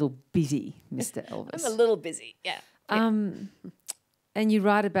been a little busy, Mr. Elvis. I'm a little busy, yeah. And you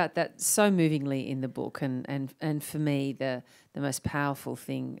write about that so movingly in the book, and for me, the most powerful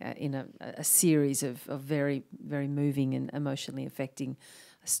thing in a series of very, very moving and emotionally affecting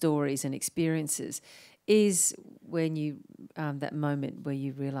stories and experiences is when you that moment where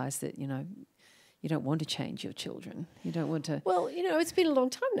you realise that, you know, you don't want to change your children. You don't want to... Well, you know, it's been a long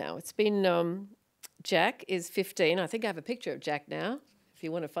time now. It's been... Jack is 15. I think I have a picture of Jack now, if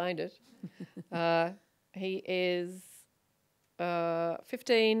you want to find it. He is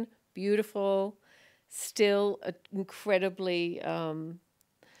 15, beautiful, still incredibly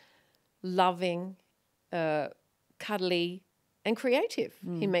loving, cuddly, and creative.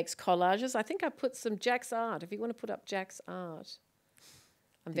 He makes collages. I think I put some Jack's art. If you want to put up Jack's art,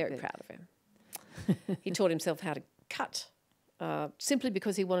 I'm very proud of him. He taught himself how to cut. Simply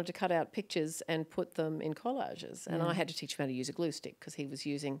because he wanted to cut out pictures and put them in collages. And I had to teach him how to use a glue stick because he was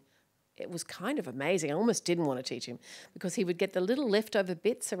using... It was kind of amazing. I almost didn't want to teach him because he would get the little leftover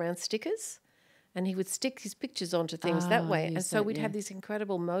bits around stickers and he would stick his pictures onto things that way. And so we'd have these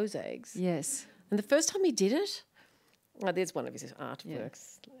incredible mosaics. Yes. And the first time he did it... Oh, there's one of his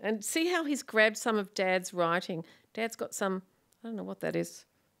artworks. Yeah. And see how he's grabbed some of Dad's writing. Dad's got some... I don't know what that is.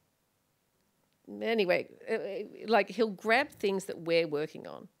 Anyway, like he'll grab things that we're working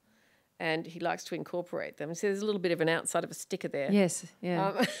on and he likes to incorporate them. So there's a little bit of an outside of a sticker there. Yes,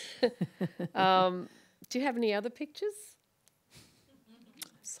 yeah. Do you have any other pictures?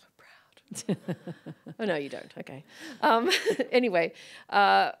 I'm so proud. Oh, no, you don't. Okay. Anyway,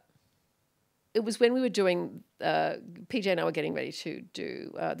 it was when we were doing, PJ and I were getting ready to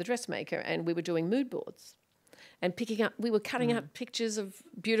do the Dressmaker, and we were doing mood boards. And we were cutting out pictures of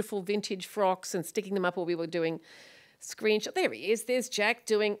beautiful vintage frocks and sticking them up, or we were doing screenshots. There he is. There's Jack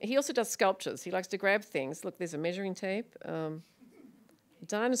doing... He also does sculptures. He likes to grab things. Look, there's a measuring tape,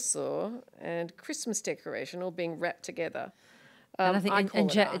 dinosaur, and Christmas decoration all being wrapped together. And I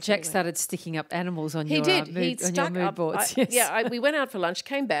think Jack started sticking up animals on your mood boards. We went out for lunch,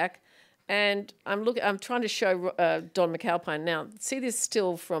 came back, and I'm trying to show Don McAlpine now. See this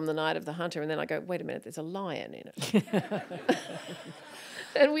still from the night of the hunter, and then I go, wait a minute, there's a lion in it.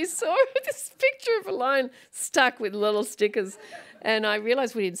 And we saw this picture of a lion stuck with little stickers, and I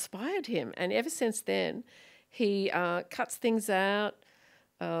realised we'd inspired him. And ever since then, he cuts things out.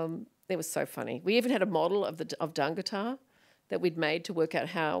 It was so funny. We even had a model of Dungatar that we'd made to work out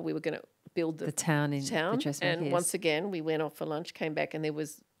how we were going to build the town. The Dressmaker, and once again, we went off for lunch, came back, and there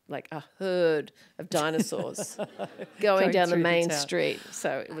was like a herd of dinosaurs going down the main street.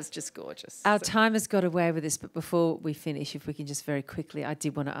 So it was just gorgeous. Our time has got away with this, but before we finish, if we can just very quickly, I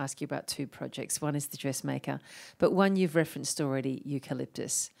did want to ask you about two projects. One is the Dressmaker, but one you've referenced already,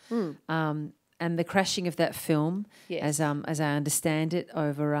 Eucalyptus. And the crashing of that film, as I understand it,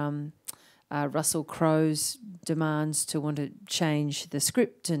 over Russell Crowe's demands to want to change the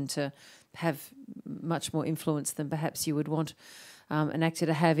script and to have much more influence than perhaps you would want an actor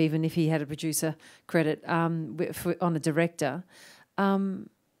to have, even if he had a producer credit on a director.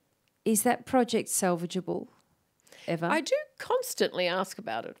 Is that project salvageable ever? I do constantly ask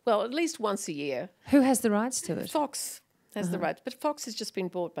about it. Well, at least once a year. Who has the rights to it? Fox has the rights, but Fox has just been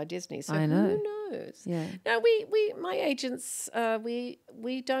bought by Disney, so I know. who knows? Yeah. No, my agents, we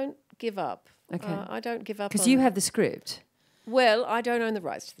don't give up. Okay. I don't give up because you have the script. Well, I don't own the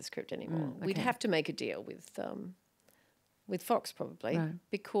rights to the script anymore. Okay. We'd have to make a deal with Fox probably,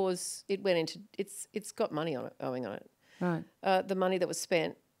 because it went into it's got money owing on it. Right. The money that was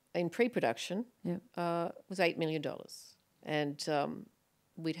spent in pre-production was $8 million, and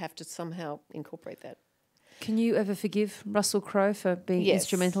we'd have to somehow incorporate that. Can you ever forgive Russell Crowe for being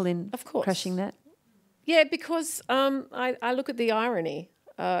instrumental in crashing that? Yeah, because I look at the irony.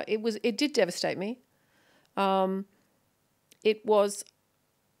 It did devastate me. It was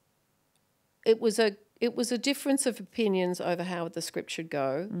a difference of opinions over how the script should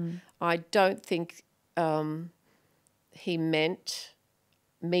go. I don't think he meant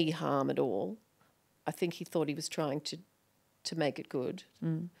me harm at all. I think he thought he was trying to make it good.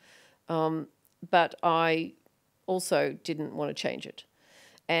 but I also didn't want to change it.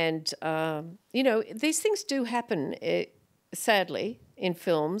 And, you know, these things do happen, sadly, in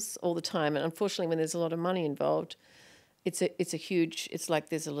films all the time. And unfortunately, when there's a lot of money involved, it's a huge, it's like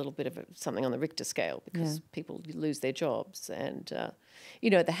there's a little bit of something on the Richter scale because people lose their jobs. And, you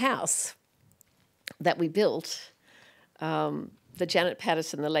know, the house that we built, the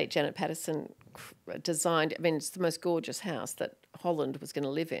late Janet Patterson designed, I mean, it's the most gorgeous house that Holland was going to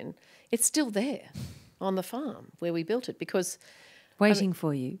live in. It's still there on the farm where we built it because... Waiting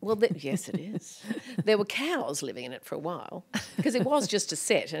for you. Well, yes, it is. There were cows living in it for a while because it was just a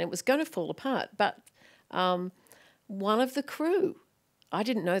set and it was going to fall apart. But one of the crew, I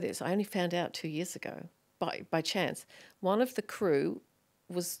didn't know this, I only found out 2 years ago by chance. One of the crew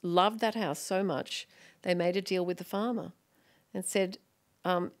loved that house so much, they made a deal with the farmer and said,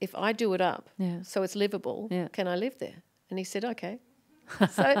 if I do it up so it's livable, can I live there? And he said, okay.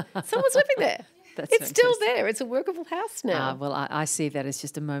 So someone's living there. It's still there. It's a workable house now. Well, I see that as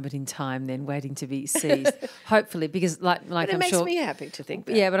just a moment in time then waiting to be seized. Hopefully, because like but it I'm makes sure... me happy to think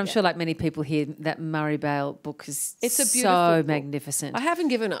that. Yeah, but I'm sure like many people here, that Murray Bale book is it's a beautiful so book. magnificent. I haven't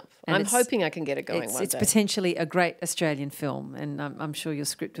given up. And I'm hoping I can get it going one day. It's potentially a great Australian film, and I'm sure your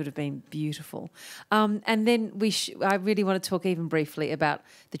script would have been beautiful. And then I really want to talk even briefly about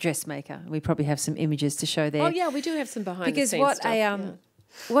The Dressmaker. We probably have some images to show there. Oh, yeah, we do have some behind-the-scenes stuff.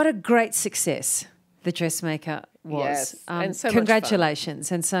 What a great success The Dressmaker was. Yes, and so congratulations, much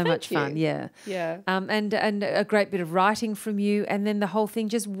fun. and so much fun. Yeah, yeah. And a great bit of writing from you, and then the whole thing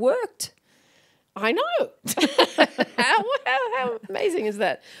just worked. I know. how amazing is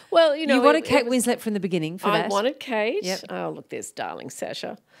that? Well, you know, you wanted Kate Winslet from the beginning for that. I wanted Kate. Yep. Oh, look, there's darling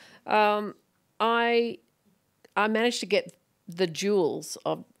Sasha. I managed to get the jewels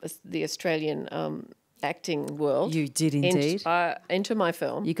of the Australian acting world. You did indeed. Into my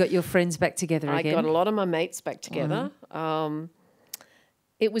film. You got your friends back together again. I got a lot of my mates back together.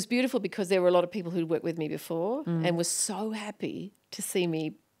 It was beautiful because there were a lot of people who'd worked with me before and were so happy to see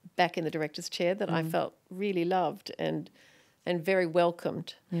me back in the director's chair that I felt really loved and very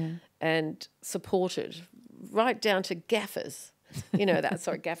welcomed and supported, right down to gaffers. You know,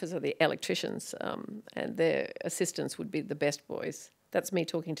 gaffers are the electricians, and their assistants would be the best boys. That's me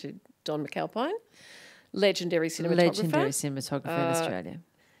talking to Don McAlpine. Legendary cinematographer in Australia.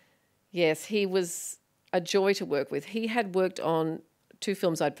 Yes, he was a joy to work with. He had worked on 2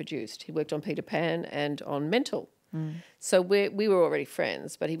 films I'd produced. He worked on Peter Pan and on Mental. So we were already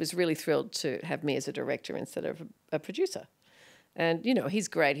friends, but he was really thrilled to have me as a director instead of a producer. And, you know, he's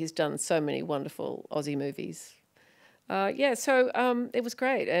great. He's done so many wonderful Aussie movies. So it was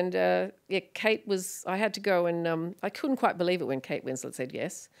great. And, Kate was... I had to go and... I couldn't quite believe it when Kate Winslet said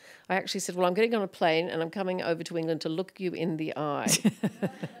yes. I actually said, well, I'm getting on a plane and I'm coming over to England to look you in the eye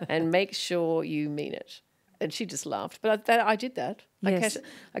and make sure you mean it. And she just laughed. But I did that. Yes.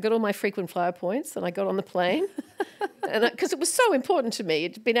 I got all my frequent flyer points and I got on the plane. Because it was so important to me.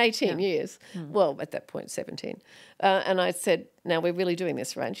 It'd been 18 years. Well, at that point, 17. And I said, now we're really doing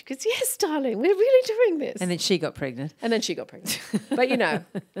this, right? And she goes, yes, darling, we're really doing this. And then she got pregnant. But, you know,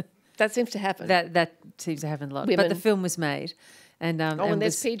 that seems to happen. That seems to happen a lot. But the film was made. And, and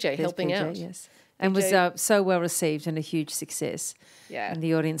there's PJ helping out. Yes. And was so well received and a huge success. Yeah. And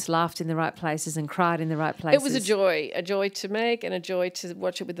the audience laughed in the right places and cried in the right places. It was a joy to make and a joy to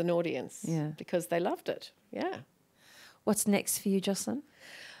watch it with an audience. Yeah. Because they loved it. Yeah. What's next for you, Jocelyn?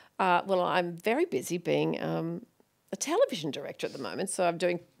 Well, I'm very busy being a television director at the moment. So I'm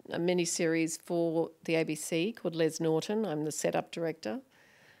doing a mini-series for the ABC called Les Norton. I'm the setup director,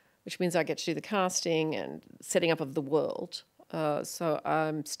 which means I get to do the casting and setting up of the world. So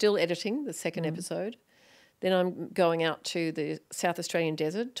I'm still editing the second episode. Then I'm going out to the South Australian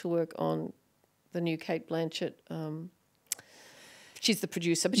desert to work on the new Kate Blanchett. She's the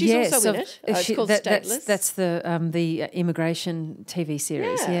producer, but she's also in it. It's called Stateless. That's the immigration TV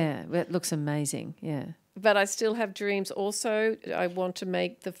series. Yeah, it looks amazing. Yeah. But I still have dreams also. I want to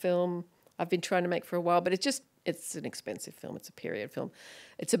make the film I've been trying to make for a while, but it's an expensive film. It's a period film.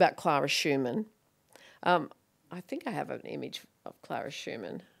 It's about Clara Schumann. I think I have an image of Clara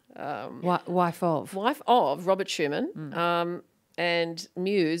Schumann. Wife of Robert Schumann and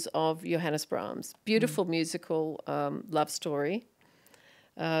muse of Johannes Brahms. Beautiful musical love story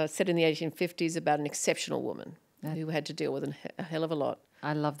set in the 1850s about an exceptional woman who had to deal with a hell of a lot.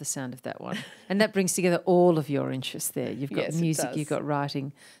 I love the sound of that one. And that brings together all of your interests there. You've got music, you've got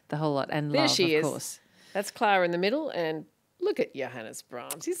writing, the whole lot, and there love, she of is. course. That's Clara in the middle, and look at Johannes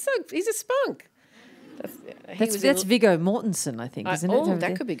Brahms. He's a spunk. That's Viggo Mortensen, I think, isn't it? Oh,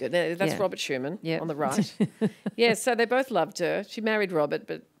 that could be good. That's Robert Schumann on the right. Yeah, so they both loved her. She married Robert,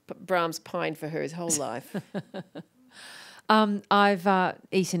 but Brahms pined for her his whole life. I've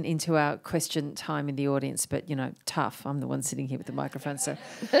eaten into our question time in the audience, but, tough. I'm the one sitting here with the microphone, so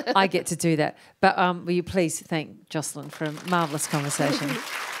I get to do that. But will you please thank Jocelyn for a marvellous conversation.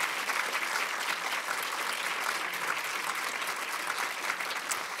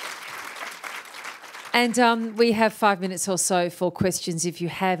 And we have 5 minutes or so for questions. If you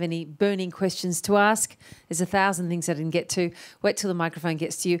have any burning questions to ask, there's 1,000 things I didn't get to. Wait till the microphone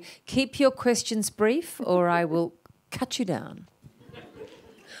gets to you. Keep your questions brief or I will cut you down.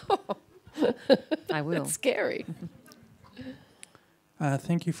 I will. That's scary.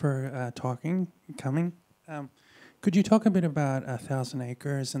 Thank you for coming. Could you talk a bit about 1,000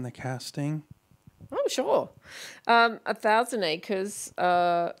 Acres and the casting? Oh, sure. 1,000 Acres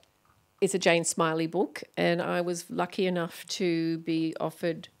is a Jane Smiley book, and I was lucky enough to be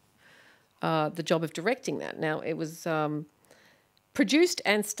offered the job of directing that. Now, it was produced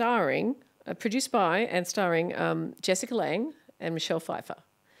by and starring Jessica Lange and Michelle Pfeiffer.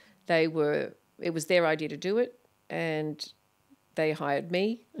 It was their idea to do it, and they hired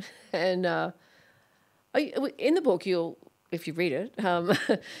me. And in the book, if you read it,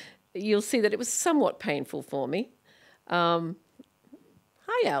 you'll see that it was somewhat painful for me. Hi,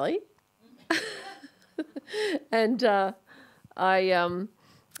 Ali. And I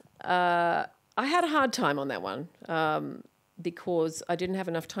had a hard time on that one because I didn't have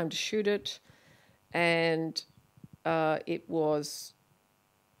enough time to shoot it, and it was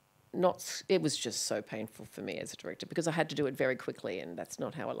just so painful for me as a director because I had to do it very quickly, and that's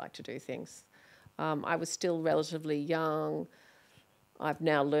not how I like to do things. I was still relatively young. I've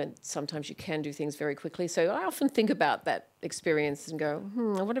now learned sometimes you can do things very quickly. So I often think about that experience and go,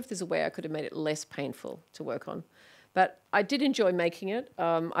 I wonder if there's a way I could have made it less painful to work on. But I did enjoy making it.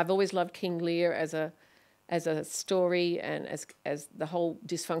 I've always loved King Lear as a story and as the whole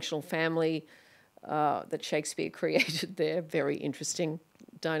dysfunctional family that Shakespeare created there. Very interesting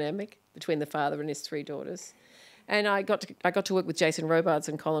dynamic between the father and his 3 daughters. And I got to work with Jason Robards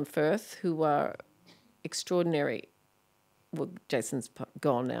and Colin Firth, who are extraordinary. Well, Jason's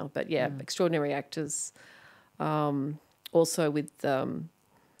gone now, but yeah, extraordinary actors. Also with, I've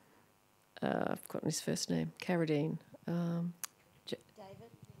forgotten his first name, Carradine.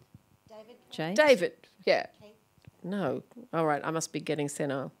 David, yeah. No, all right, I must be getting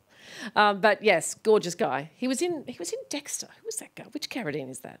senile. But yes, gorgeous guy. He was in Dexter. Who was that guy? Which Carradine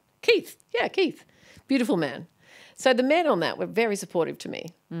is that? Keith. Yeah, Keith. Beautiful man. So the men on that were very supportive to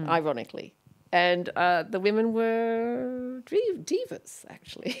me, ironically. And the women were divas,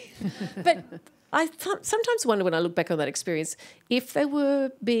 actually. But I sometimes wonder when I look back on that experience if they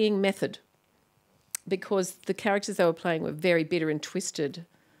were being method, because the characters they were playing were very bitter and twisted,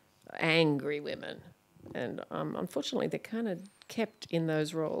 angry women. And unfortunately, they're kind of kept in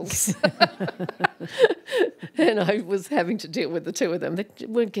those roles. And I was having to deal with the two of them. They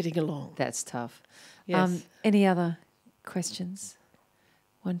weren't getting along. That's tough. Yes. Any other questions?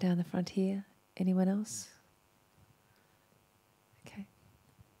 One down the front here. Anyone else? Okay.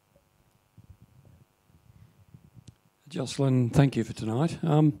 Jocelyn, thank you for tonight.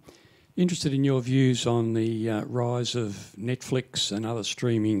 Interested in your views on the rise of Netflix and other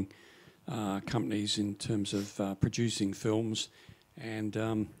streaming companies in terms of producing films, and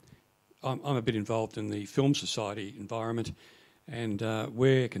I'm a bit involved in the Film Society environment, and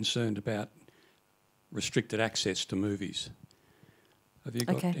we're concerned about restricted access to movies. Have you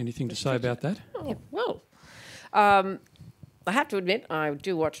got anything to say about that? Oh, well, I have to admit I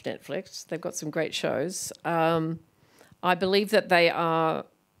do watch Netflix. They've got some great shows. I believe that they are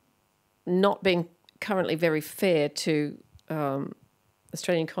not being currently very fair to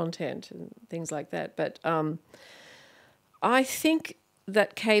Australian content and things like that. But I think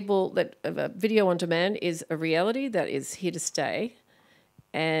that video on demand is a reality that is here to stay,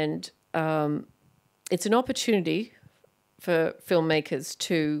 and it's an opportunity for filmmakers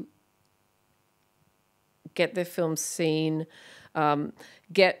to get their films seen,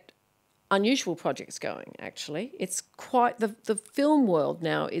 get unusual projects going, actually. It's quite... The film world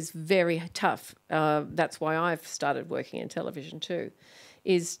now is very tough. That's why I've started working in television too,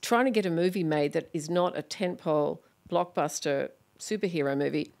 is trying to get a movie made that is not a tentpole blockbuster superhero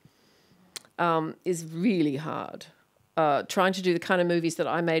movie is really hard. Trying to do the kind of movies that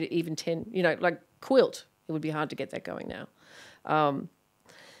I made even like Quilt, it would be hard to get that going now.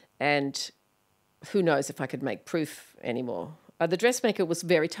 And who knows if I could make Proof anymore. The Dressmaker was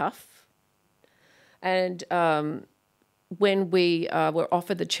very tough. And when we were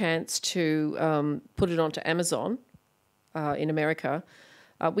offered the chance to put it onto Amazon in America,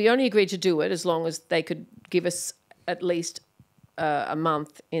 we only agreed to do it as long as they could give us at least a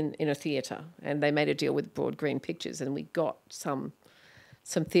month in a theatre, and they made a deal with Broad Green Pictures, and we got some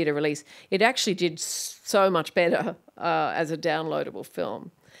theatre release. It actually did so much better as a downloadable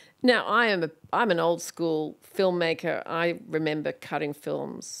film. Now, I'm an old school filmmaker. I remember cutting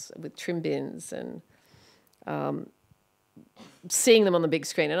films with trim bins and seeing them on the big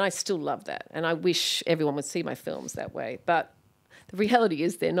screen, and I still love that. And I wish everyone would see my films that way. But the reality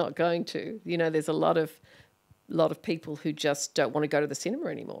is they're not going to. You know, there's a lot of people who just don't want to go to the cinema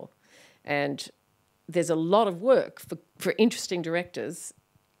anymore. And there's a lot of work for interesting directors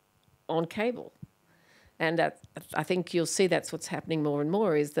on cable. And I think you'll see that's what's happening more and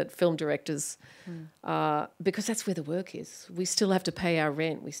more, is that film directors, because that's where the work is. We still have to pay our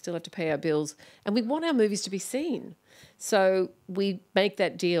rent. We still have to pay our bills. And we want our movies to be seen. So we make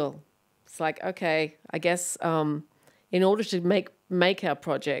that deal. It's like, okay, I guess in order to make our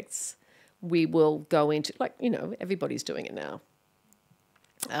projects, we will go into, like, you know, everybody's doing it now.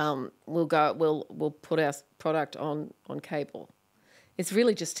 We'll put our product on cable. It's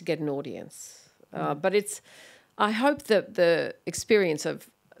really just to get an audience. But I hope that the experience of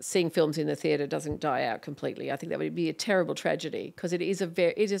seeing films in the theatre doesn't die out completely. I think that would be a terrible tragedy, because it is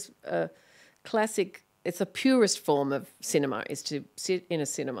a classic. It's the purest form of cinema, is to sit in a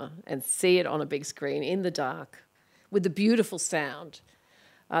cinema and see it on a big screen in the dark with the beautiful sound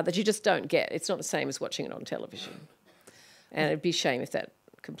that you just don't get. It's not the same as watching it on television. And it'd be a shame if that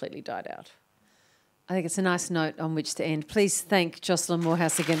completely died out. I think it's a nice note on which to end. Please thank Jocelyn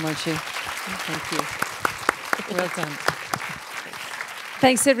Moorhouse again, won't you? Thank you. Well done.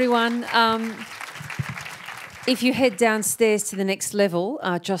 Thanks, everyone. If you head downstairs to the next level,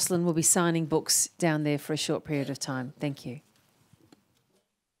 Jocelyn will be signing books down there for a short period of time. Thank you.